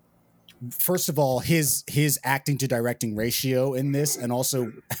about, first of all, his acting to directing ratio in this, and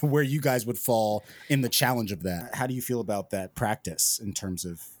also where you guys would fall in the challenge of that. How do you feel about that practice in terms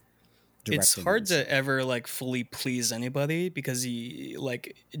of directing? It's hard to ever like fully please anybody, because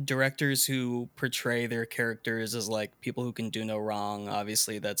directors who portray their characters as like people who can do no wrong,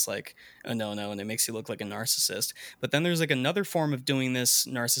 obviously that's like a no-no, and it makes you look like a narcissist. But then there's like another form of doing this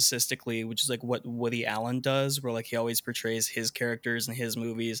narcissistically, which is like what Woody Allen does, where like he always portrays his characters in his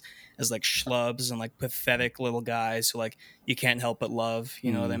movies as like schlubs and like pathetic little guys who like you can't help but love,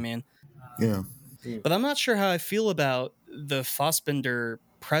 you know what I mean? Yeah. But I'm not sure how I feel about the Fassbinder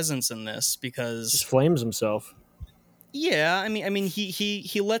presence in this, because just flames himself. Yeah, I mean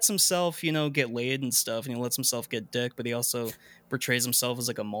he lets himself get laid and stuff, and he lets himself get dick, but he also portrays himself as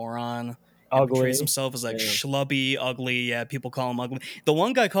like a moron. Ugly. Portrays himself as like schlubby, ugly. Yeah, people call him ugly. The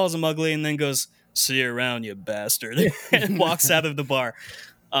one guy calls him ugly and then goes, "See you around, you bastard," and walks out of the bar.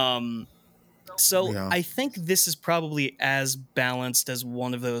 I think this is probably as balanced as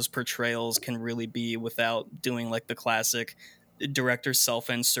one of those portrayals can really be, without doing like the classic director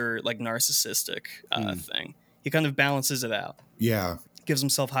self-insert like narcissistic thing. He kind of balances it out. Yeah. Gives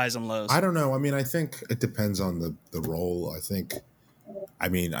himself highs and lows. I don't know. I mean, I think it depends on the role. I think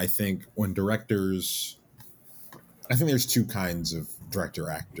when directors, I think there's two kinds of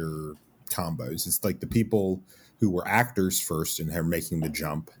director-actor combos. It's like the people who were actors first and are making the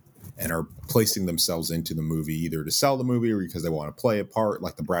jump and are placing themselves into the movie either to sell the movie or because they want to play a part,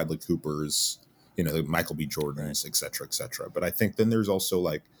 like the Bradley Coopers, the Michael B. Jordans, et cetera, et cetera. But I think then there's also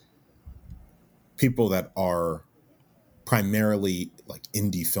like people that are primarily like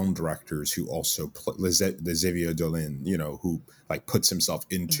indie film directors who also play, the Xavier Dolan, who like puts himself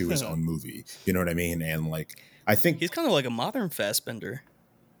into his own movie. You know what I mean? And like, I think he's kind of like a modern Fassbinder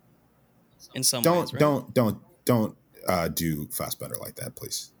in some ways. Right? Don't do Fassbinder like that,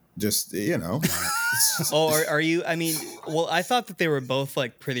 please. Just are you? I mean, well, I thought that they were both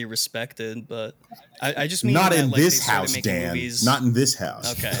like pretty respected, but I just mean not that, in like, this house, Dan. Movies. Not in this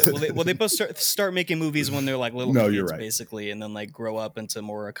house. Okay. Well, they both start making movies when they're like little kids, you're right. basically, and then like grow up into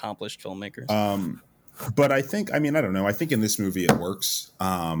more accomplished filmmakers. But I think, I don't know. I think in this movie it works.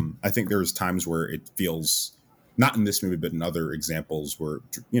 I think there's times where it feels, not in this movie, but in other examples where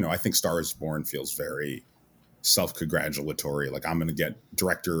I think Star is Born feels very self-congratulatory, like I'm going to get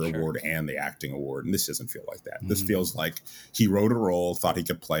director award and the acting award, and this doesn't feel like that. This feels like he wrote a role, thought he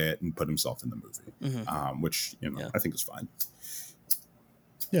could play it, and put himself in the movie, which I think is fine.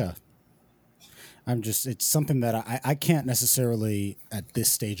 Yeah, it's something that I can't necessarily at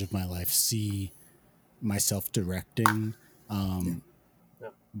this stage of my life see myself directing,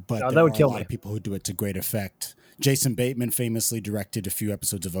 but that there would are kill a lot me. of people who do it to great effect. Jason Bateman famously directed a few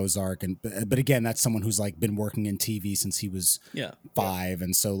episodes of Ozark, but again, that's someone who's like been working in TV since he was 5,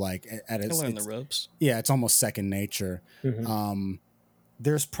 and so like he'll learn the ropes. Yeah, it's almost second nature.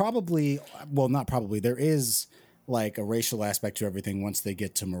 There's there is like a racial aspect to everything once they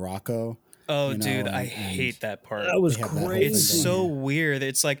get to Morocco. Oh, you know, dude, I and hate that part. That was they have that whole crazy. thing It's going so here. weird.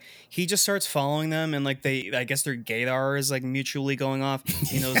 It's like he just starts following them, and like I guess their gaydar is like mutually going off.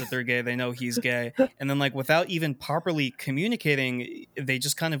 He knows that they're gay. They know he's gay, and then like without even properly communicating, they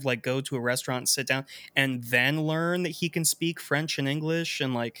just kind of like go to a restaurant, sit down, and then learn that he can speak French and English,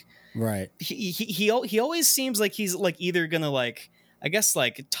 and like Right. he always seems like he's like either gonna like. I guess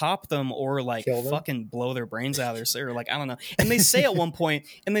like top them or like Kill them? fucking blow their brains out or like I don't know. And they say at one point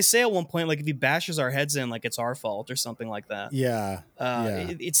like if he bashes our heads in like it's our fault or something like that. Yeah.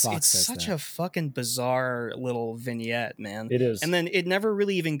 It's Fox says such that. a fucking bizarre little vignette, man. It is. And then it never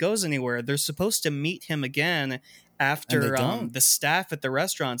really even goes anywhere. They're supposed to meet him again And after they don't. the staff at the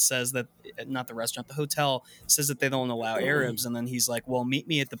restaurant says that not the restaurant, the hotel says that they don't allow Arabs, and then he's like, "Well, meet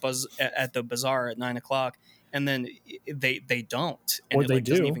me at the bazaar at 9:00." And then they don't, and Or it they like,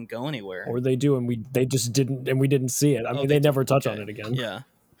 doesn't do. even go anywhere. Or they do, and we didn't see it. I mean, they never touch on it again. Yeah.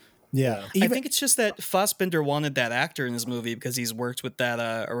 Yeah. I think it's just that Fassbinder wanted that actor in this movie because he's worked with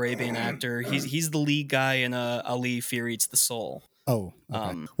that Arabian actor. He's the lead guy in Ali Fear Eats the Soul. Oh.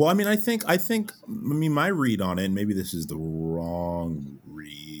 Okay. Well, I mean, I think, my read on it, and maybe this is the wrong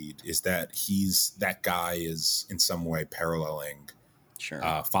read, is that that guy is in some way paralleling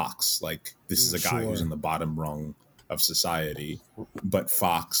Fox. Like, this is a guy who's in the bottom rung of society, but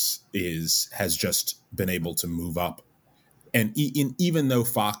Fox has just been able to move up. And even though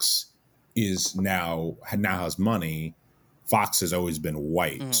Fox is now has money, Fox has always been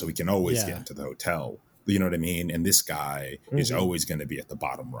white, so he can always get into the hotel. You know what I mean? And this guy is always going to be at the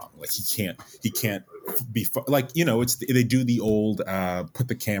bottom rung. Like he can't be like, you know, they do the old put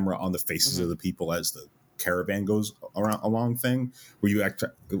the camera on the faces of the people as the caravan goes along thing, where you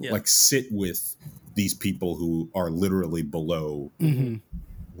like sit with these people who are literally below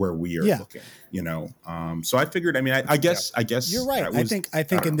where we are looking, you know. So I figured, I mean, I guess you're right. I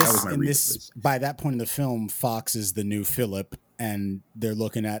think in this by that point in the film, Fox is the new Philip, and they're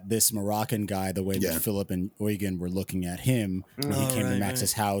looking at this Moroccan guy the way that Philip and Eugen were looking at him when he came to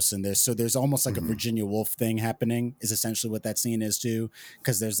Max's house. And there's almost like a Virginia Woolf thing happening, is essentially what that scene is too,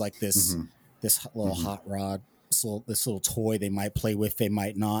 because there's like this little hot rod, this little toy they might play with, they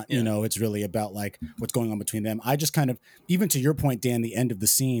might not. You know, it's really about like what's going on between them. I just kind of, even to your point, Dan, the end of the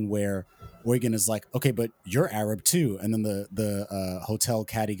scene where Eugen is like, okay, but you're Arab too, and then the hotel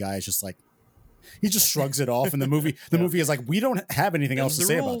caddy guy is just like, he just shrugs it off, and the movie is like, we don't have anything else to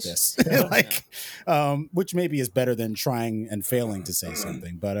say about this, like, which maybe is better than trying and failing to say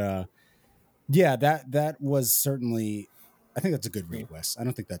something. But yeah, that was certainly, I think that's a good read, Wes. I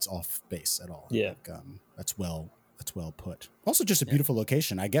don't think that's off base at all. Yeah, that's well put. Also, just a beautiful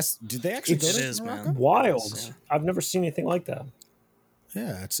location. I guess, did they actually go to Morocco? Wild. I've never seen anything like that.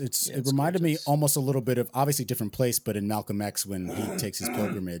 Yeah, it reminded me almost a little bit of, obviously different place, but in Malcolm X when he takes his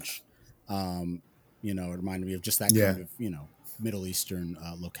pilgrimage. You know, it reminded me of just that kind of, you know, Middle Eastern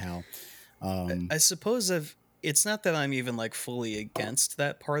locale. I suppose it's not that I'm even like fully against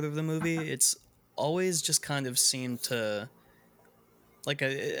that part of the movie. It's always just kind of seemed to, like,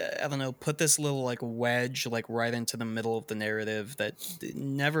 I don't know, put this little like wedge like right into the middle of the narrative that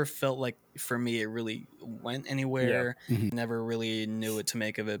never felt like, for me, it really went anywhere. Never really knew what to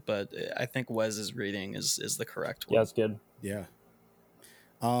make of it, but I think Wes's reading is the correct one. Yeah, it's good. Yeah.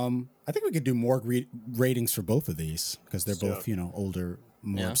 I think we could do more ratings for both of these because they're both, you know, older,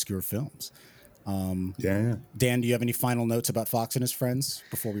 more obscure films. Dan, do you have any final notes about Fox and His Friends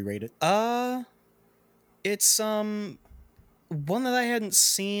before we rate it? It's one that I hadn't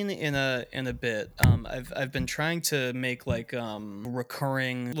seen in a bit. I've been trying to make like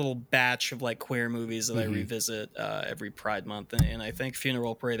recurring little batch of like queer movies that I revisit every Pride Month, and I think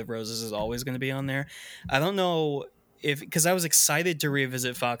Funeral Parade of Roses is always going to be on there. I don't know because I was excited to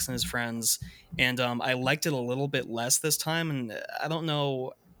revisit Fox and His Friends, and I liked it a little bit less this time, and I don't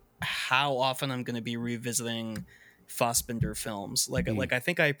know how often I'm going to be revisiting Fassbinder films. Like I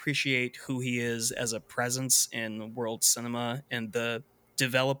think I appreciate who he is as a presence in world cinema and the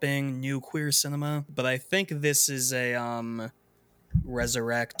developing new queer cinema, but I think this is a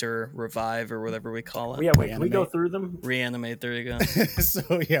resurrect or revive or whatever we call it. Yeah, wait, can we go through them? Reanimate, there you go.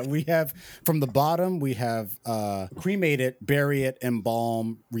 So yeah, we have from the bottom, we have cremate it, bury it,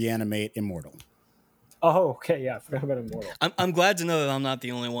 embalm, reanimate, immortal. Oh, okay, yeah, I forgot about Immortal. I'm glad to know that I'm not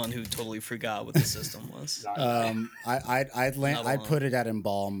the only one who totally forgot what the system was. I'd put it at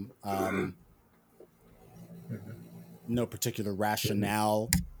embalm. No particular rationale,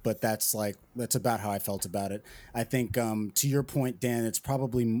 but that's about how I felt about it. I think to your point, Dan, it's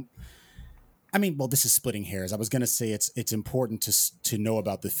probably I mean, well, this is splitting hairs. I was going to say it's important to know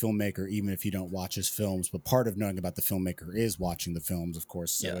about the filmmaker, even if you don't watch his films. But part of knowing about the filmmaker is watching the films, of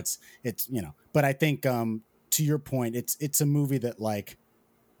course. So it's But I think to your point, it's a movie that like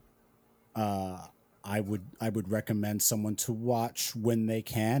I would recommend someone to watch when they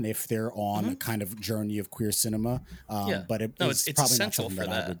can, if they're on a kind of journey of queer cinema. But it's probably essential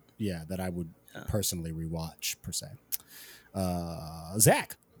not something that I would personally rewatch per se.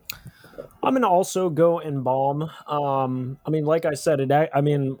 Zach. I'm gonna also go Embalm. I mean, like I said,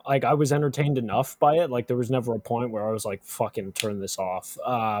 I was entertained enough by it. Like there was never a point where I was like, "Fucking turn this off."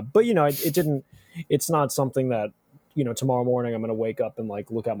 But it didn't. It's not something that tomorrow morning I'm gonna wake up and like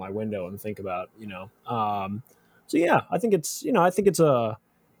look out my window and think about. So yeah, I think it's a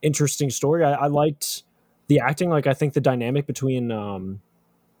interesting story. I liked the acting. Like I think the dynamic between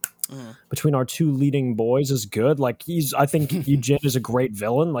our two leading boys is good. Like I think Eugene is a great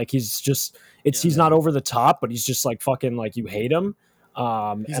villain. Like he's not over the top, but he's just like fucking like you hate him.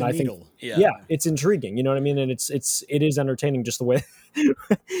 And I think it's intriguing. You know what I mean? And it is entertaining just the way.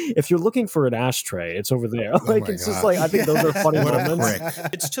 If you're looking for an ashtray, it's over there. Like it's just like I think those are funny moments.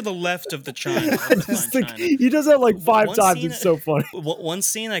 It's to the left of the china. He does that like five times. It's so funny. One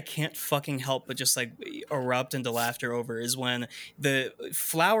scene I can't fucking help but just like erupt into laughter over is when the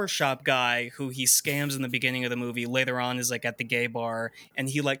flower shop guy who he scams in the beginning of the movie later on is like at the gay bar and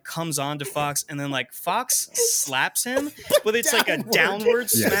he like comes on to Fox and then like Fox slaps him, but it's like a downward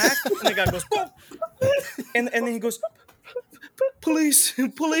smack and the guy goes and then he goes police.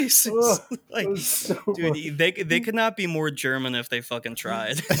 Like, so dude, they could not be more German if they fucking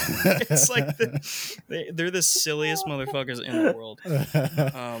tried. It's like they're the silliest motherfuckers in the world.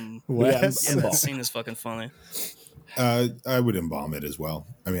 That scene is fucking funny. I would embalm it as well.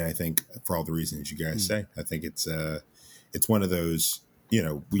 I mean, I think for all the reasons you guys say, I think it's one of those.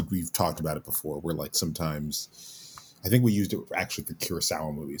 We've talked about it before. Where like sometimes. I think we used it actually for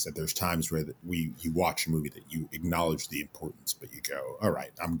Kurosawa movies, that there's times where you watch a movie that you acknowledge the importance, but you go, all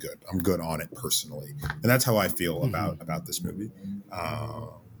right, I'm good. I'm good on it personally. And that's how I feel about this movie. I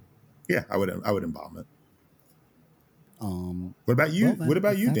would embalm it. What about you? What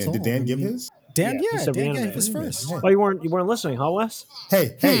about you, Dan? Did Dan give his? Dan gave his first. Oh, you weren't listening, huh, Wes?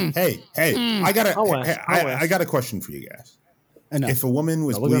 Hey. I got a question for you guys. If a woman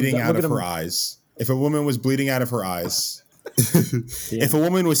was bleeding out of her eyes, if a woman was bleeding out of her eyes, if a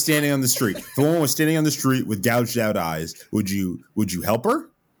woman was standing on the street, with gouged out eyes, would you help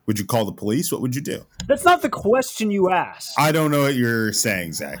her? Would you call the police? What would you do? That's not the question you asked. I don't know what you're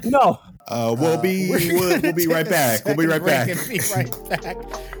saying, Zach. No. We'll be right back. We'll be right back. Be right back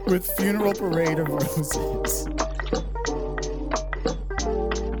with Funeral Parade of Roses.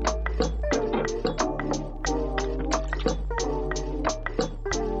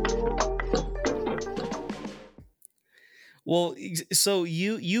 Well, so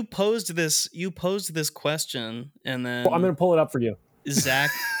you posed this question, and then I'm going to pull it up for you, Zach.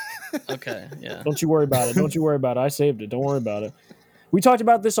 Okay, yeah. Don't you worry about it. I saved it. Don't worry about it. We talked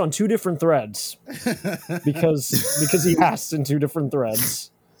about this on two different threads because he asked in two different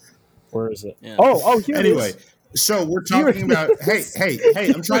threads. Where is it? Yeah. Oh, here anyway. It is. So we're talking about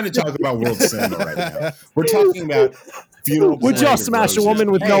hey, I'm trying to talk about world cinema right now. We're talking about funeral. Would y'all smash a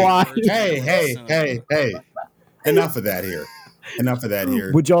woman with no eyes? Hey. Enough of that here.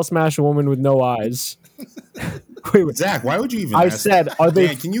 Would y'all smash a woman with no eyes? Wait. Zach, why would you even? I said, are they?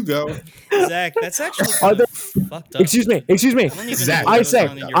 Dan, can you go? Zach, that's actually are they fucked up. Excuse me. Zach, I say,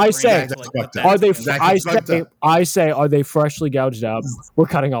 are they? I say, are they freshly gouged out? We're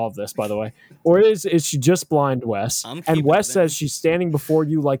cutting all of this, by the way. Or is she just blind, Wes? And Wes says she's standing before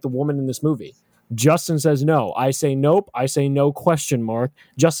you like the woman in this movie. Justin says no. I say nope. I say no question mark.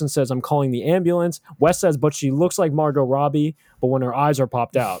 Justin says I'm calling the ambulance. Wes says, but she looks like Margot Robbie, but when her eyes are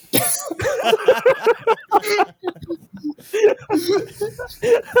popped out.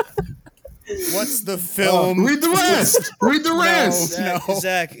 What's the film? Read the rest. No.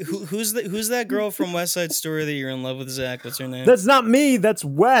 Zach, who's that girl from West Side Story that you're in love with, Zach? What's her name? That's not me. That's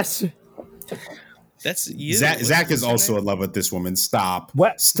Wes. That's you. Zach is also in love with this woman. Stop.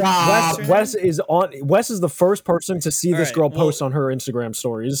 Stop. Wes is the first person to see this girl post on her Instagram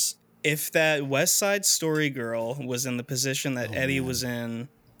stories. If that West Side Story girl was in the position that Eddie was in,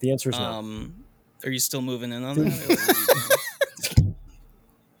 the answer is no. Are you still moving in on that?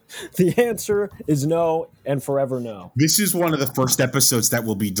 The answer is no and forever no. This is one of the first episodes that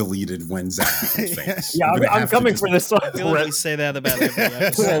will be deleted when Zach becomes famous. Yeah, I'm coming for this one. I feel like we say that about every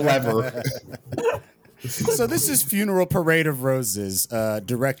episode. Forever. So this is Funeral Parade of Roses,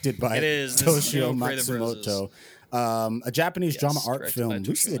 directed by Toshio Matsumoto. A Japanese Yes, drama art directed film by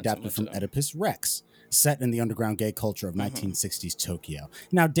loosely Toshio adapted from Matsumoto. Oedipus Rex, set in the underground gay culture of Mm-hmm. 1960s Tokyo.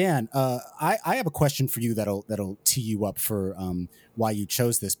 Now, Dan, I have a question for you that'll tee you up for why you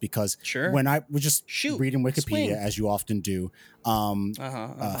chose this, because Sure. when I was just Shoot. reading Wikipedia, Swing. as you often do,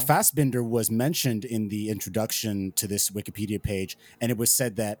 Fassbinder was mentioned in the introduction to this Wikipedia page, and it was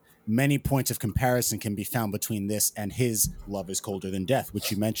said that many points of comparison can be found between this and his Love is Colder Than Death,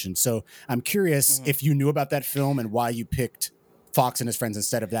 which you mentioned. So I'm curious if you knew about that film and why you picked Fox and His Friends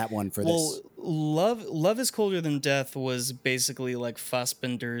instead of that one for this. Love is Colder Than Death was basically like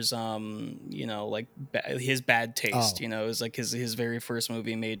Fassbinder's his bad taste. Oh. It was like his very first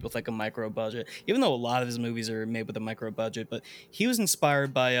movie made with like a micro budget, even though a lot of his movies are made with a micro budget. But he was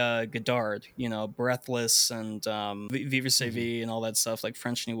inspired by Godard, Breathless and Vivre sa vie and all that stuff, like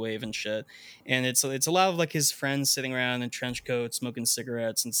French New Wave and shit. And it's a lot of like his friends sitting around in trench coats smoking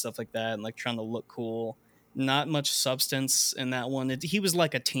cigarettes and stuff like that, and like trying to look cool. Not much substance in that one. He was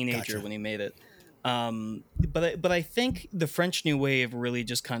like a teenager when he made it. But I think the French New Wave really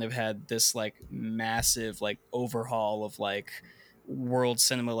just kind of had this like massive like overhaul of like world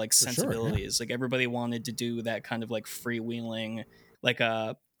cinema like sensibilities. Like everybody wanted to do that kind of like freewheeling, like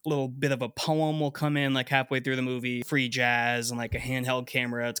a little bit of a poem will come in like halfway through the movie, free jazz and like a handheld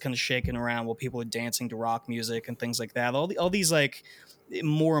camera. It's kind of shaking around while people are dancing to rock music and things like that. All these like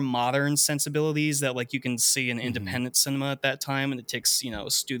more modern sensibilities that like you can see in independent cinema at that time, and it takes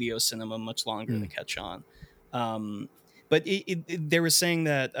studio cinema much longer to catch on. But they were saying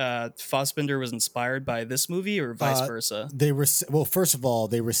that Fassbinder was inspired by this movie or vice versa. They were first of all,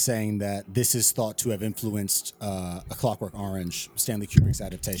 they were saying that this is thought to have influenced A Clockwork Orange, Stanley Kubrick's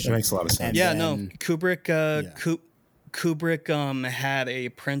adaptation. That makes a lot of sense. Kubrick had a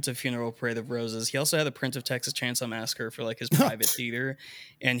print of Funeral Parade of Roses. He also had a print of Texas Chainsaw Massacre for like his private theater,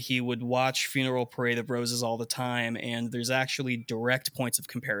 and he would watch Funeral Parade of Roses all the time. And there's actually direct points of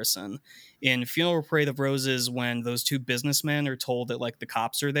comparison in Funeral Parade of Roses when those two businessmen are told that like the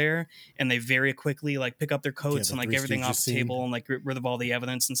cops are there, and they very quickly like pick up their coats and like everything off the table and like get rid of all the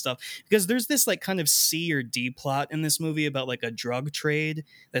evidence and stuff, because there's this like kind of C or D plot in this movie about like a drug trade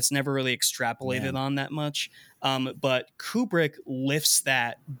that's never really extrapolated on that much. But Kubrick lifts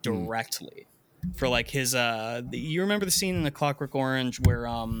that directly for like his you remember the scene in The Clockwork Orange where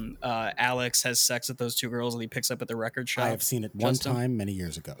Alex has sex with those two girls that he picks up at the record shop? I have seen it one time many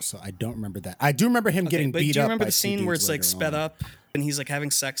years ago, so I don't remember that. I do remember him getting beat up. Do you remember by the scene where it's like later sped on. up and he's like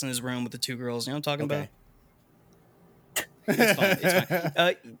having sex in his room with the two girls? You know what I'm talking about?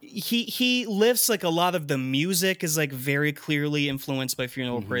 He lifts like a lot of the music is like very clearly influenced by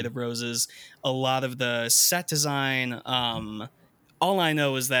Funeral Parade of Roses. A lot of the set design. All I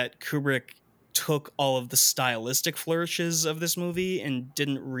know is that Kubrick took all of the stylistic flourishes of this movie and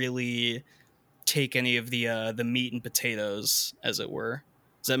didn't really take any of the meat and potatoes, as it were.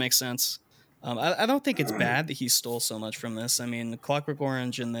 Does that make sense? I don't think it's bad that he stole so much from this. I mean, Clockwork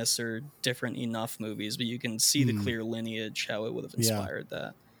Orange and this are different enough movies, but you can see the clear lineage, how it would have inspired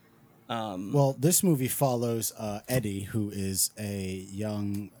that. Well, this movie follows Eddie, who is a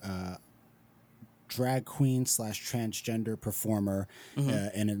young drag queen / transgender performer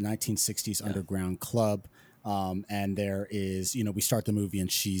in a 1960s underground club. And there is, we start the movie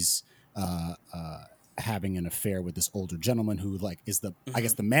and she's having an affair with this older gentleman who like is the I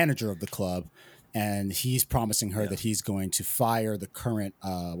guess the manager of the club, and he's promising her that he's going to fire the current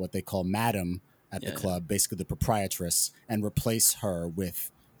what they call madam at the club, basically the proprietress, and replace her with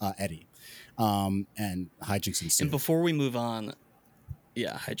Eddie. And hijinks ensue. And before we move on,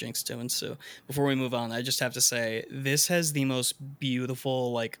 hijinks do ensue. Before we move on, I just have to say this has the most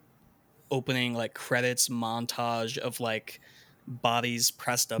beautiful like opening like credits montage of like bodies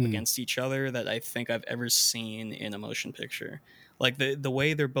pressed up against each other that I think I've ever seen in a motion picture. Like the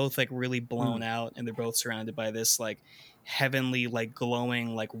way they're both like really blown out, and they're both surrounded by this like heavenly like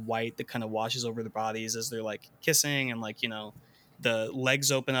glowing like white that kind of washes over the bodies as they're like kissing, and like the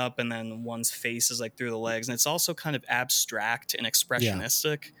legs open up and then one's face is like through the legs, and it's also kind of abstract and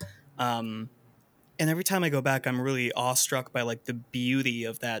expressionistic. And every time I go back, I'm really awestruck by like the beauty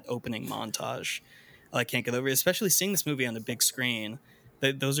of that opening montage. I can't get over it, especially seeing this movie on the big screen.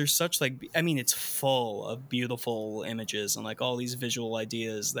 Those are such like, I mean, it's full of beautiful images and like all these visual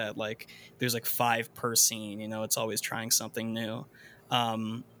ideas that like there's like 5 per scene, it's always trying something new.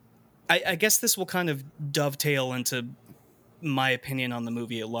 I guess this will kind of dovetail into my opinion on the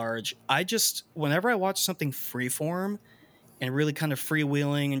movie at large. Whenever I watch something freeform and really kind of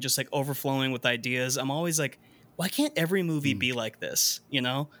freewheeling and just like overflowing with ideas, I'm always like, why can't every movie be like this? You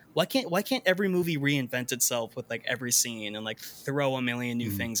know, why can't every movie reinvent itself with like every scene and like throw a million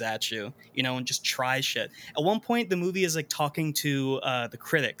new things at you, you know, and just try shit. At one point, the movie is like talking to the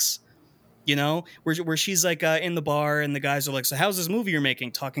critics, you know, where she's like in the bar and the guys are like, so how's this movie you're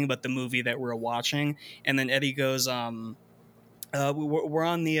making? Talking about the movie that we're watching, and then Eddie goes, we're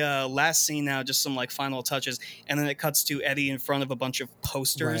on the last scene now, just some like final touches, and then it cuts to Eddie in front of a bunch of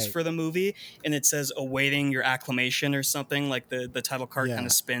posters for the movie, and it says awaiting your acclamation or something, like the title card kind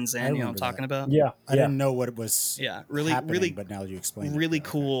of spins in. You know what I'm talking about? Yeah, I didn't know what it was. Really, but now you explained really it.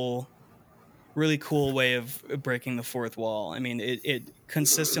 cool. Really cool way of breaking the fourth wall. I mean, it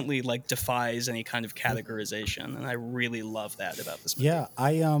consistently like defies any kind of categorization, and I really love that about this movie. Yeah,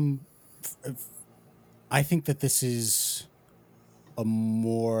 I think that this is a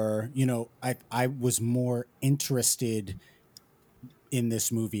more, you know, I was more interested in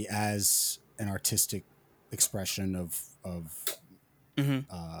this movie as an artistic expression of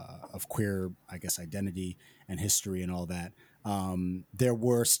queer, I guess, identity and history and all that. There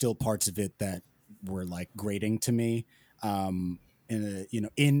were still parts of it that were like grating to me, in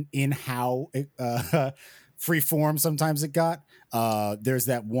how free form sometimes it got. There's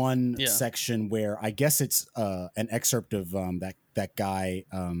that one section where I guess it's an excerpt of that guy.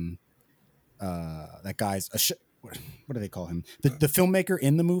 That guy's what do they call him? The filmmaker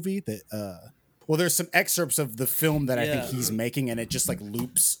in the movie that. Well, there's some excerpts of the film that I think he's making, and it just like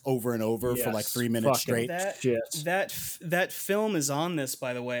loops over and over for like 3 minutes straight. That film is on this,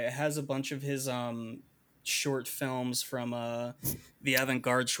 by the way. It has a bunch of his short films from the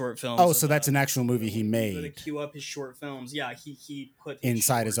avant-garde short films. Oh, so that's an actual movie he made. To queue up his short films. Yeah, he put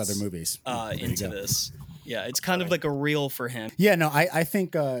inside his other movies into this. Yeah, it's kind of like a reel for him. Yeah, no, I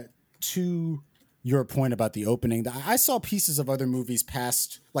think to your point about the opening, I saw pieces of other movies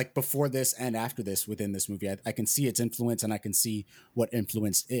past, like before this and after this within this movie. I can see its influence, and I can see what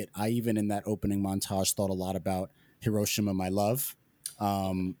influenced it. I even in that opening montage thought a lot about Hiroshima, My Love,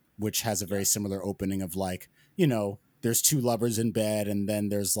 which has a very similar opening of like, you know, there's two lovers in bed, and then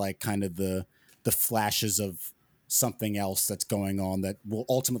there's like kind of the flashes of something else that's going on that will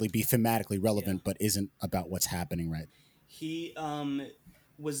ultimately be thematically relevant, but isn't about what's happening right. He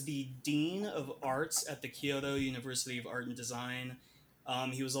was the Dean of Arts at the Kyoto University of Art and Design.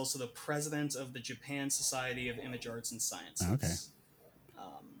 He was also the president of the Japan Society of Image Arts and Sciences. Okay.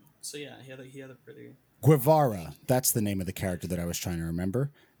 So yeah, he had a pretty... Guevara, that's the name of the character that I was trying to remember,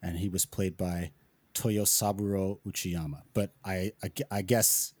 and he was played by Toyosaburo Uchiyama. But I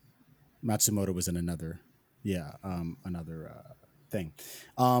guess Matsumoto was in another thing.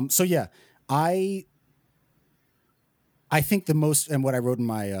 So yeah, I think the most, and what I wrote in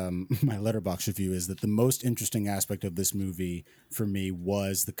my my Letterboxd review, is that the most interesting aspect of this movie for me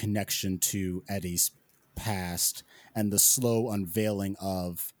was the connection to Eddie's past and the slow unveiling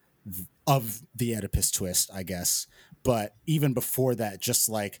of the Oedipus twist, I guess. But even before that, just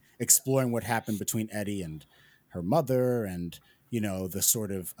like exploring what happened between Eddie and her mother, and you know, the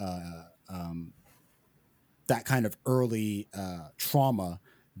sort of that kind of early trauma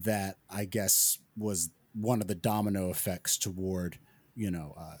that I guess was one of the domino effects toward, you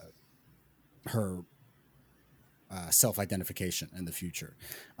know, her self-identification in the future.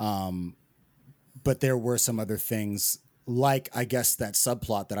 But there were some other things, like I guess that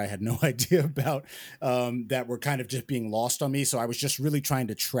subplot that I had no idea about, that were kind of just being lost on me. So I was just really trying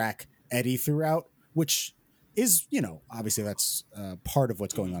to track Eddie throughout, which is, you know, obviously that's part of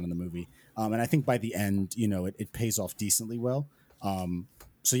what's going on in the movie. And I think by the end, you know, it pays off decently well.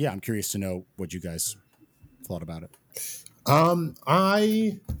 So yeah, I'm curious to know what you guys thought about it.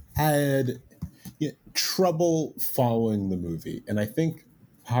 I had trouble following the movie, and I think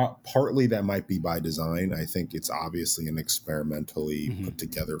partly that might be by design. I think it's obviously an experimentally put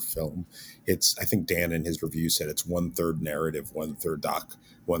together film. I think Dan in his review said it's 1/3 narrative, 1/3 doc,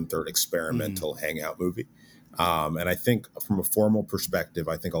 1/3 experimental hangout movie. And I think from a formal perspective,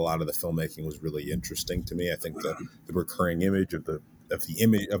 I think a lot of the filmmaking was really interesting to me. I think the recurring image of the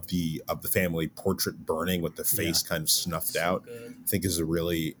family portrait burning with the face kind of snuffed out, I think is a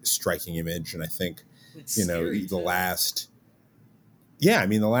really striking image. And I think, you know, the last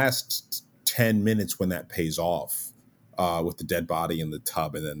 10 minutes when that pays off, with the dead body in the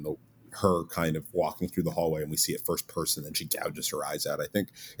tub, and then her kind of walking through the hallway, and we see it first person, and she gouges her eyes out. I think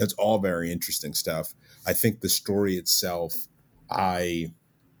it's all very interesting stuff. I think the story itself, I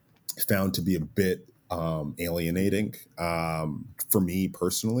found to be a bit alienating for me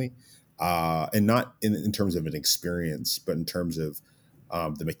personally, and not in terms of an experience, but in terms of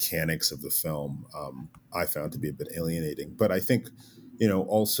the mechanics of the film. I found to be a bit alienating. But I think,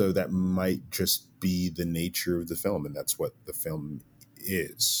 also that might just be the nature of the film, and that's what the film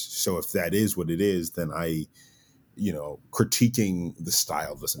is. So if that is what it is, then critiquing the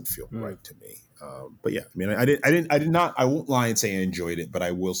style doesn't feel right to me. But yeah, I mean, I did not. I won't lie and say I enjoyed it, but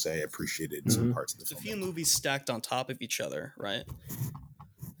I will say I appreciated some parts of the film. A few movies stacked on top of each other, right?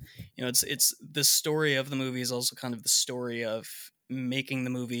 It's the story of the movie is also kind of the story of making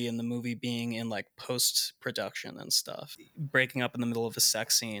the movie and the movie being in like post production and stuff, breaking up in the middle of a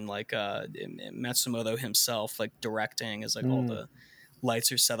sex scene, like Matsumoto himself like directing as like all the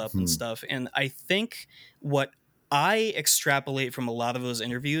lights are set up and stuff. And I think what I extrapolate from a lot of those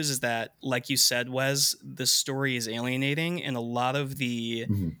interviews is that, like you said, Wes, the story is alienating, and a lot of the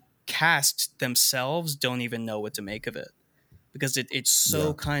cast themselves don't even know what to make of it, because it's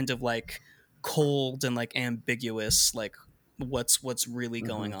so kind of like cold and like ambiguous, like what's really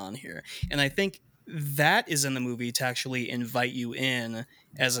going on here. And I think that is in the movie to actually invite you in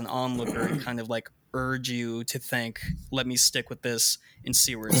as an onlooker and kind of like urge you to think, let me stick with this and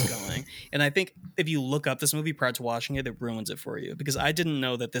see where it's going. And I think if you look up this movie prior to watching it, it ruins it for you, because I didn't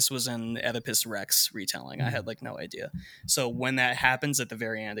know that this was an Oedipus Rex retelling. I had like no idea. So when that happens at the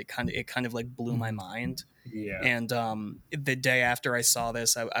very end, it kind of like blew my mind. Yeah. And the day after I saw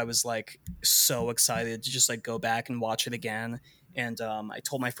this, I was like so excited to just like go back and watch it again. And I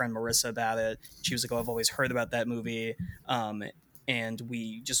told my friend Marissa about it. She was like, "Oh, I've always heard about that movie." And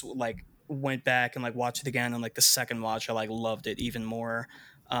we just like went back and like watched it again. And like the second watch, I like loved it even more.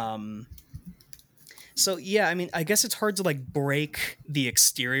 So yeah, I mean, I guess it's hard to like break the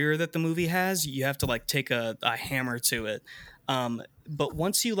exterior that the movie has. You have to like take a hammer to it. But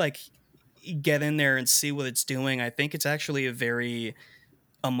once you like get in there and see what it's doing, I think it's actually a very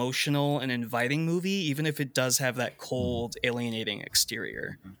emotional and inviting movie, even if it does have that cold, alienating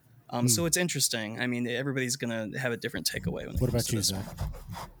exterior. So it's interesting. I mean, everybody's gonna have a different takeaway. What about you, Zach?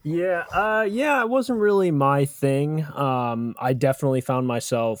 Yeah, it wasn't really my thing. I definitely found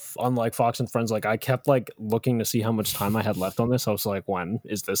myself, unlike Fox and Friends, like I kept like looking to see how much time I had left on this. I was like, when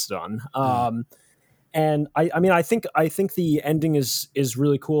is this done? And I mean, I think the ending is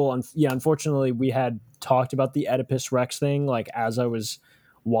really cool. And yeah, unfortunately, we had talked about the Oedipus Rex thing like as I was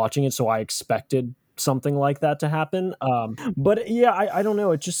watching it, so I expected something like that to happen. But yeah, I don't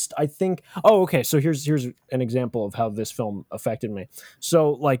know. It just, I think, okay. So here's an example of how this film affected me.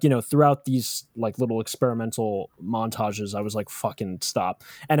 So like, throughout these like little experimental montages, I was like, fucking stop.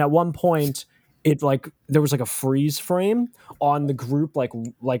 And at one point it like, there was like a freeze frame on the group,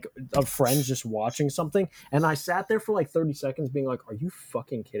 like of friends just watching something. And I sat there for like 30 seconds being like, are you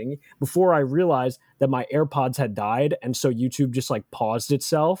fucking kidding me? Before I realized that my AirPods had died. And so YouTube just like paused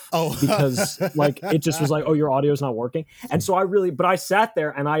itself because like, it just was like, oh, your audio's not working. And so but I sat there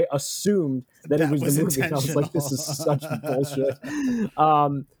and I assumed that it was the movie. And I was like, this is such bullshit.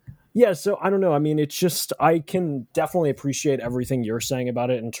 Yeah, so I don't know. I mean, it's just, I can definitely appreciate everything you're saying about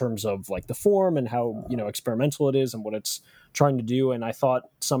it in terms of like the form and how, experimental it is and what it's trying to do. And I thought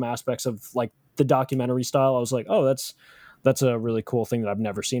some aspects of like the documentary style, I was like, oh, that's a really cool thing that I've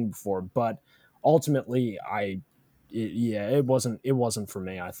never seen before. But ultimately, it wasn't for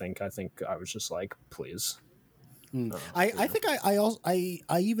me. I think I was just like, please. I think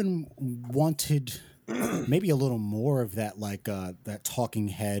I even wanted maybe a little more of that, like that talking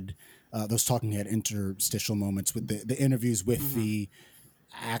head, those talking head interstitial moments with the interviews with the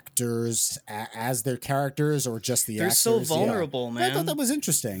actors as their characters, or just the actors. They're so vulnerable, man. I thought that was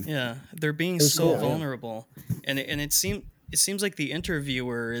interesting. Yeah, they're being so vulnerable, and it seems like the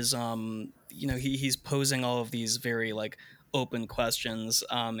interviewer is he's posing all of these very like open questions,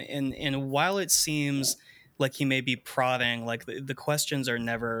 and while it seems like he may be prodding, like the questions are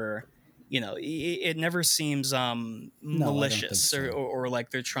never, it never seems malicious or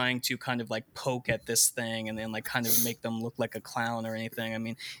like they're trying to kind of like poke at this thing and then like kind of make them look like a clown or anything. I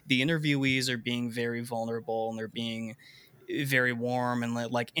mean, the interviewees are being very vulnerable and they're being very warm, and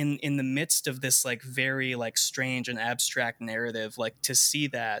like in the midst of this like very like strange and abstract narrative, like to see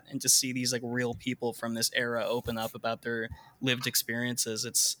that and to see these like real people from this era open up about their lived experiences,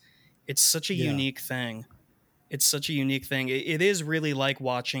 it's such a unique thing. It's such a unique thing. It is really like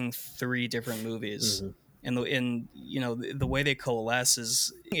watching three different movies, and the way they coalesce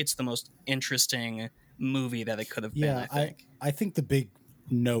is, it's the most interesting movie that it could have been. I think the big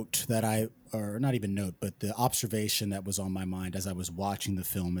note that or not even note, but the observation that was on my mind as I was watching the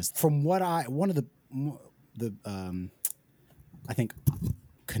film is, from what one of the I think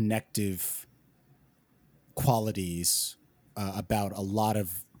connective qualities about a lot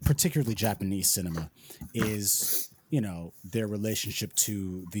of particularly Japanese cinema is, their relationship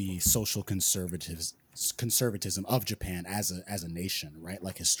to the social conservatism conservatism of Japan as a nation, right?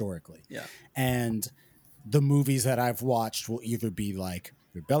 Like historically. Yeah. And the movies that I've watched will either be like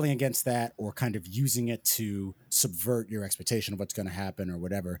rebelling against that or kind of using it to subvert your expectation of what's going to happen or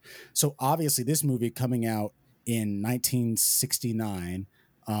whatever. So obviously this movie coming out in 1969,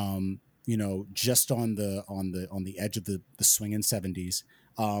 you know, just on the edge of the swinging 70s,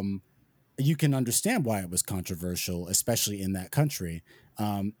 you can understand why it was controversial, especially in that country.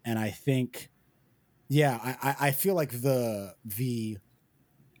 And I think, yeah, I feel like the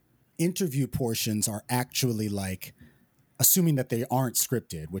interview portions are actually like, assuming that they aren't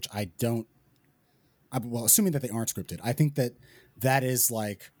scripted, which I don't, well, assuming that they aren't scripted, I think that is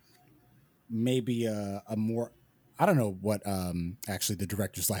like maybe a more, I don't know what actually the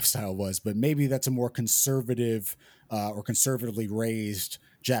director's lifestyle was, but maybe that's a more conservative or conservatively raised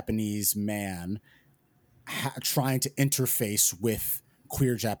Japanese man trying to interface with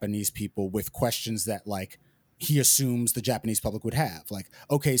queer Japanese people with questions that like he assumes the Japanese public would have. Like,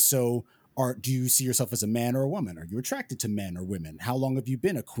 okay, so do you see yourself as a man or a woman? Are you attracted to men or women? How long have you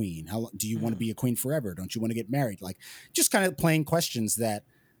been a queen? How do you want to be a queen forever? Don't you want to get married? Like, just kind of plain questions that,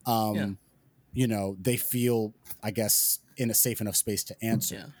 you know, they feel, I guess, in a safe enough space to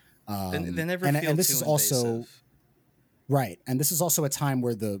answer. Yeah. They never feel and this too is also invasive. right, and this is also a time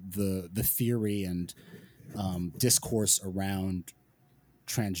where the theory and discourse around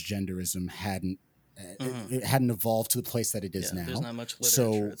transgenderism hadn't it hadn't evolved to the place that it is now. There's not much literature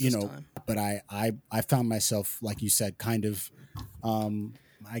So at you this know, time. but I found myself, like you said, kind of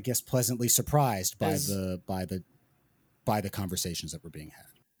I guess pleasantly surprised by the conversations that were being had.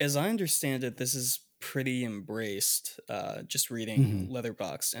 As I understand it, this is pretty embraced. Just reading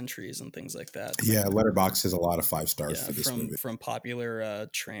Letterboxd entries and things like that. Yeah, Letterboxd has a lot of 5 stars for this movie. From popular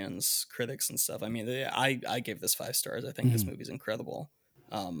trans critics and stuff. I mean, I gave this 5 stars. I think this movie's incredible.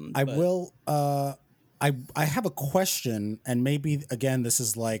 I have a question, and maybe again this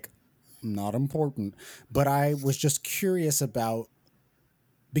is like not important, but I was just curious about,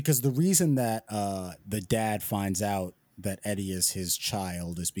 because the reason that the dad finds out that Eddie is his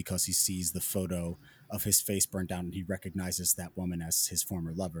child is because he sees the photo of his face burned down and he recognizes that woman as his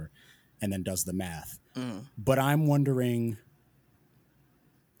former lover, and then does the math. But I'm wondering,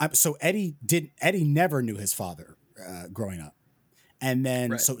 so Eddie never knew his father growing up, and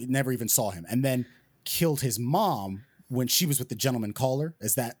then so never even saw him, and then killed his mom when she was with the gentleman caller.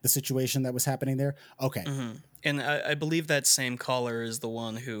 Is that the situation that was happening there? Okay. And I believe that same caller is the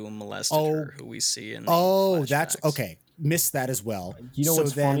one who molested her, who we see in the that's flashbacks. okay. Missed that as well. You know So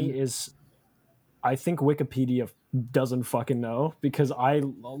what's then- funny is I think Wikipedia doesn't fucking know, because I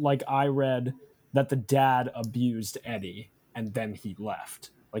read that the dad abused Eddie and then he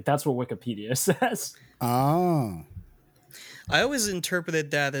left. Like, that's what Wikipedia says. Oh. I always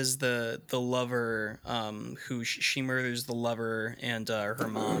interpreted that as the lover who she murders the lover and her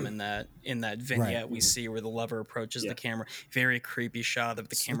mom in that vignette we see where the lover approaches the camera. Very creepy shot of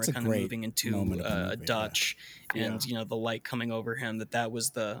the camera kind of moving into a Dutch and you know the light coming over him. That was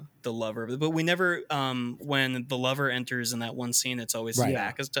the lover. But we never when the lover enters in that one scene, it's always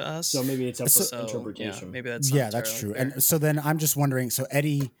back as to us. So maybe it's up So, for interpretation. Yeah, maybe that's that's true. fair. And so then I'm just wondering, so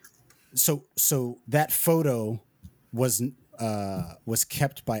Eddie, so that photo was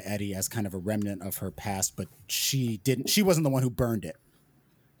kept by Eddie as kind of a remnant of her past, but she wasn't the one who burned it,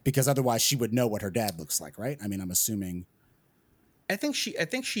 because otherwise she would know what her dad looks like, right? I mean, I'm assuming. I think she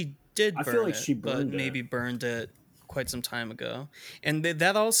did burn feel like it, she but burned it. maybe burned it quite some time ago. And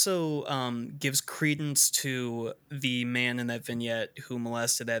that also gives credence to the man in that vignette who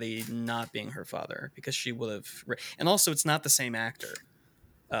molested Eddie not being her father, because she would have. And also, it's not the same actor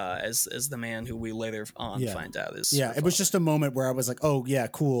as the man who we later on find out is. Yeah, it was just a moment where I was like, oh yeah,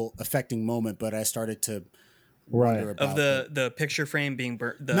 cool, affecting moment, but I started to wonder about of the picture frame being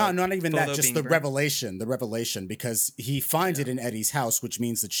burnt. No, not even that. photo Just being the burnt. revelation, because he finds it in Eddie's house, which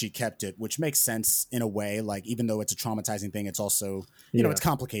means that she kept it, which makes sense in a way. Like, even though it's a traumatizing thing, it's also, you know, it's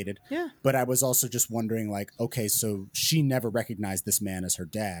complicated. Yeah. But But I was also just wondering, like, okay, so she never recognized this man as her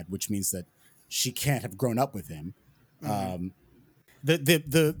dad, which means that she can't have grown up with him.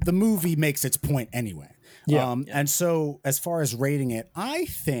 The movie makes its point anyway. And so as far as rating it, I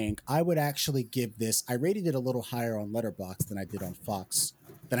think I would actually give this, I rated it a little higher on Letterboxd than I did on Fox,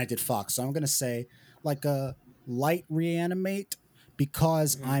 So I'm going to say like a light reanimate,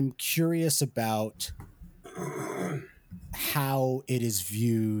 because I'm curious about how it is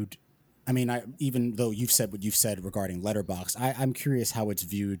viewed. I mean, even though you've said what you've said regarding Letterboxd, I'm curious how it's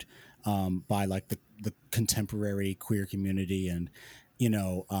viewed by like the contemporary queer community, and you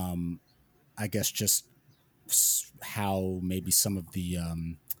know, I guess just how maybe some of the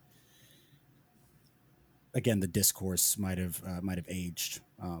again, the discourse might have aged,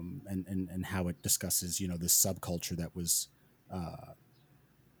 and how it discusses, this subculture that was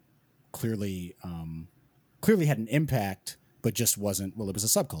clearly had an impact, but just wasn't. Well, it was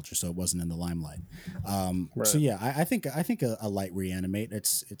a subculture, so it wasn't in the limelight. So yeah, I think a light reanimate.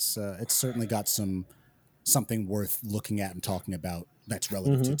 It's certainly got something worth looking at and talking about that's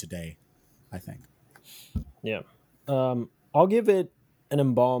relevant to today, I think. Yeah. I'll give it an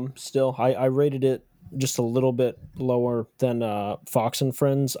embalm still. I rated it just a little bit lower than Fox and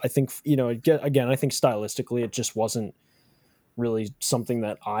Friends. I think, again, I think stylistically it just wasn't really something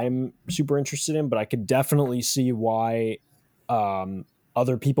that I'm super interested in, but I could definitely see why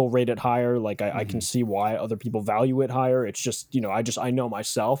other people rate it higher. Like I can see why other people value it higher. It's just, I know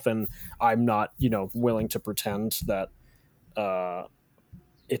myself, and I'm not, willing to pretend that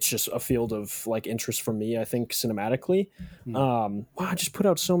it's just a field of like interest for me, I think, cinematically. Wow, I just put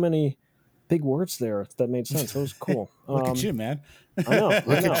out so many big words there that made sense. That was cool. Look at you, man. I know.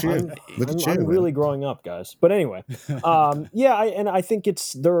 I'm really growing up, guys. But anyway, I think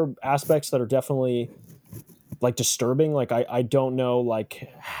there are aspects that are definitely like disturbing. Like I don't know like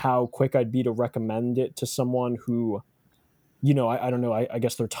how quick I'd be to recommend it to someone who, I don't know. I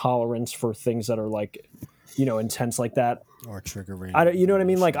guess their tolerance for things that are like, intense like that, or trigger rating. You know what I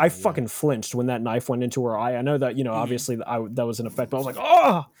mean? Like I fucking flinched when that knife went into her eye. I know that, obviously that was an effect, but I was like,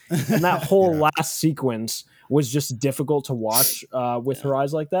 oh, and that whole last sequence was just difficult to watch with her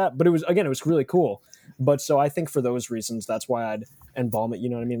eyes like that. But it was really cool. But so I think for those reasons, that's why I'd embalm it. You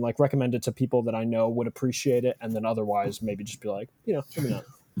know what I mean? Like recommend it to people that I know would appreciate it. And then otherwise maybe just be like, maybe not.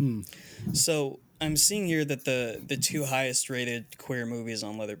 So I'm seeing here that the two highest rated queer movies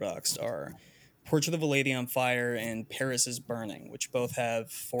on Letterboxd are Portrait of a Lady on Fire and Paris is Burning, which both have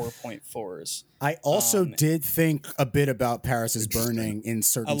 4.4s. I also did think a bit about Paris is Burning in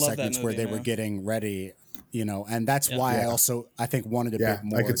certain segments movie, where they were getting ready, and that's why I think wanted a bit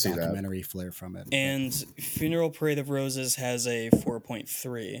more documentary flair from it. And Funeral Parade of Roses has a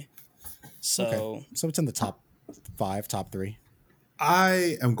 4.3. So it's in the top 5, top 3.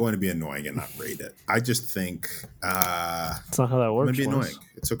 I am going to be annoying and not rate it. I just think that's not how that works. I'm going to be annoying.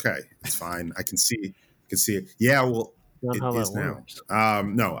 It's okay. It's fine. I can see it. Yeah, well, it is now.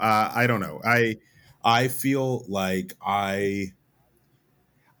 No, I don't know. I feel like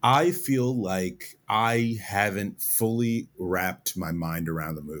I haven't fully wrapped my mind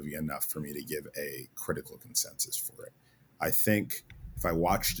around the movie enough for me to give a critical consensus for it. I think if I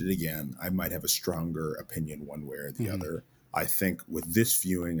watched it again, I might have a stronger opinion one way or the other. I think with this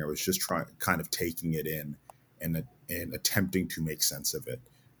viewing, I was just kind of taking it in and attempting to make sense of it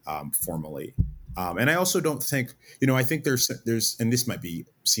formally. And I also don't think, I think there's, and this might be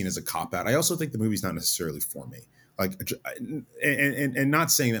seen as a cop out. I also think the movie's not necessarily for me. Like, and not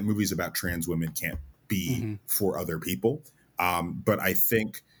saying that movies about trans women can't be for other people. But I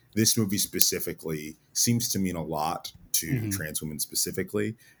think this movie specifically seems to mean a lot to trans women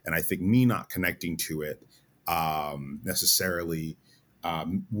specifically. And I think me not connecting to it necessarily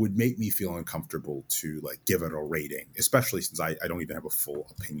would make me feel uncomfortable to like give it a rating, especially since I don't even have a full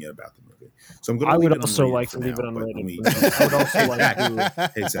opinion about the movie. So I'm going to. I would also like to leave it unrated. I would also like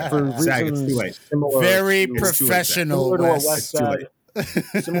to. Exactly. Zach, it's too late. Very professional.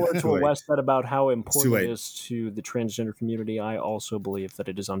 Similar to what Wes said about how important it is to the transgender community, I also believe that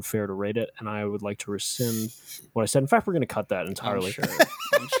it is unfair to rate it, and I would like to rescind what I said. In fact, we're going to cut that entirely.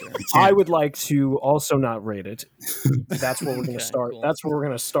 I'm sure. I would like to also not rate it. That's where we're going to start. Cool. That's where we're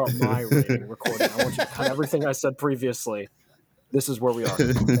going to start my rating recording. I want you to cut everything I said previously. This is where we are.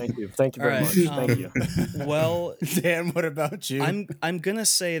 Thank you. Thank you very much. Thank you. Well, Dan, what about you? I'm going to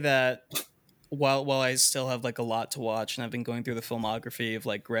say that while I still have like a lot to watch, and I've been going through the filmography of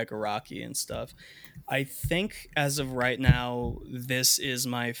like Greg Araki and stuff, I think as of right now, this is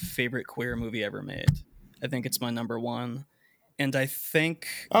my favorite queer movie ever made. I think it's my number one, and I think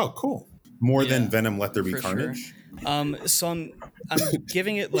cool, more than Venom: Let There Be Carnage. Sure. So I'm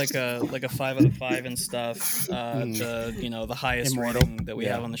giving it like a 5 out of 5 and stuff. The highest rating that we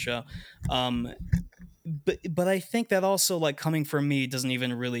have on the show. But I think that also, like, coming from me doesn't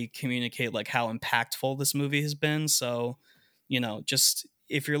even really communicate like how impactful this movie has been. So, just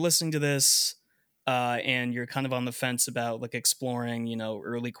if you're listening to this and you're kind of on the fence about like exploring,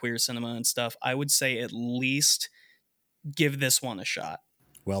 early queer cinema and stuff, I would say at least give this one a shot.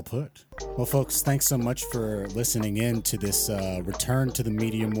 Well put. Well, folks, thanks so much for listening in to this return to the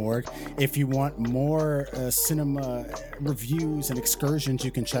Media Morgue. If you want more cinema reviews and excursions,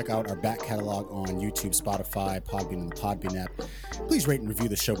 you can check out our back catalog on YouTube, Spotify, Podbean, and the Podbean app. Please rate and review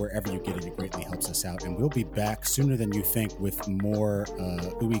the show wherever you get it. It greatly helps us out. And we'll be back sooner than you think with more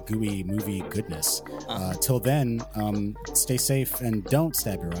ooey gooey movie goodness. Till then, stay safe and don't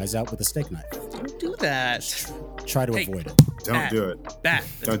stab your eyes out with a steak knife. Don't do that. Try to avoid it. Don't do it. Bat.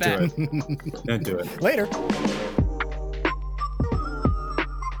 Don't do it. Don't do it. Later.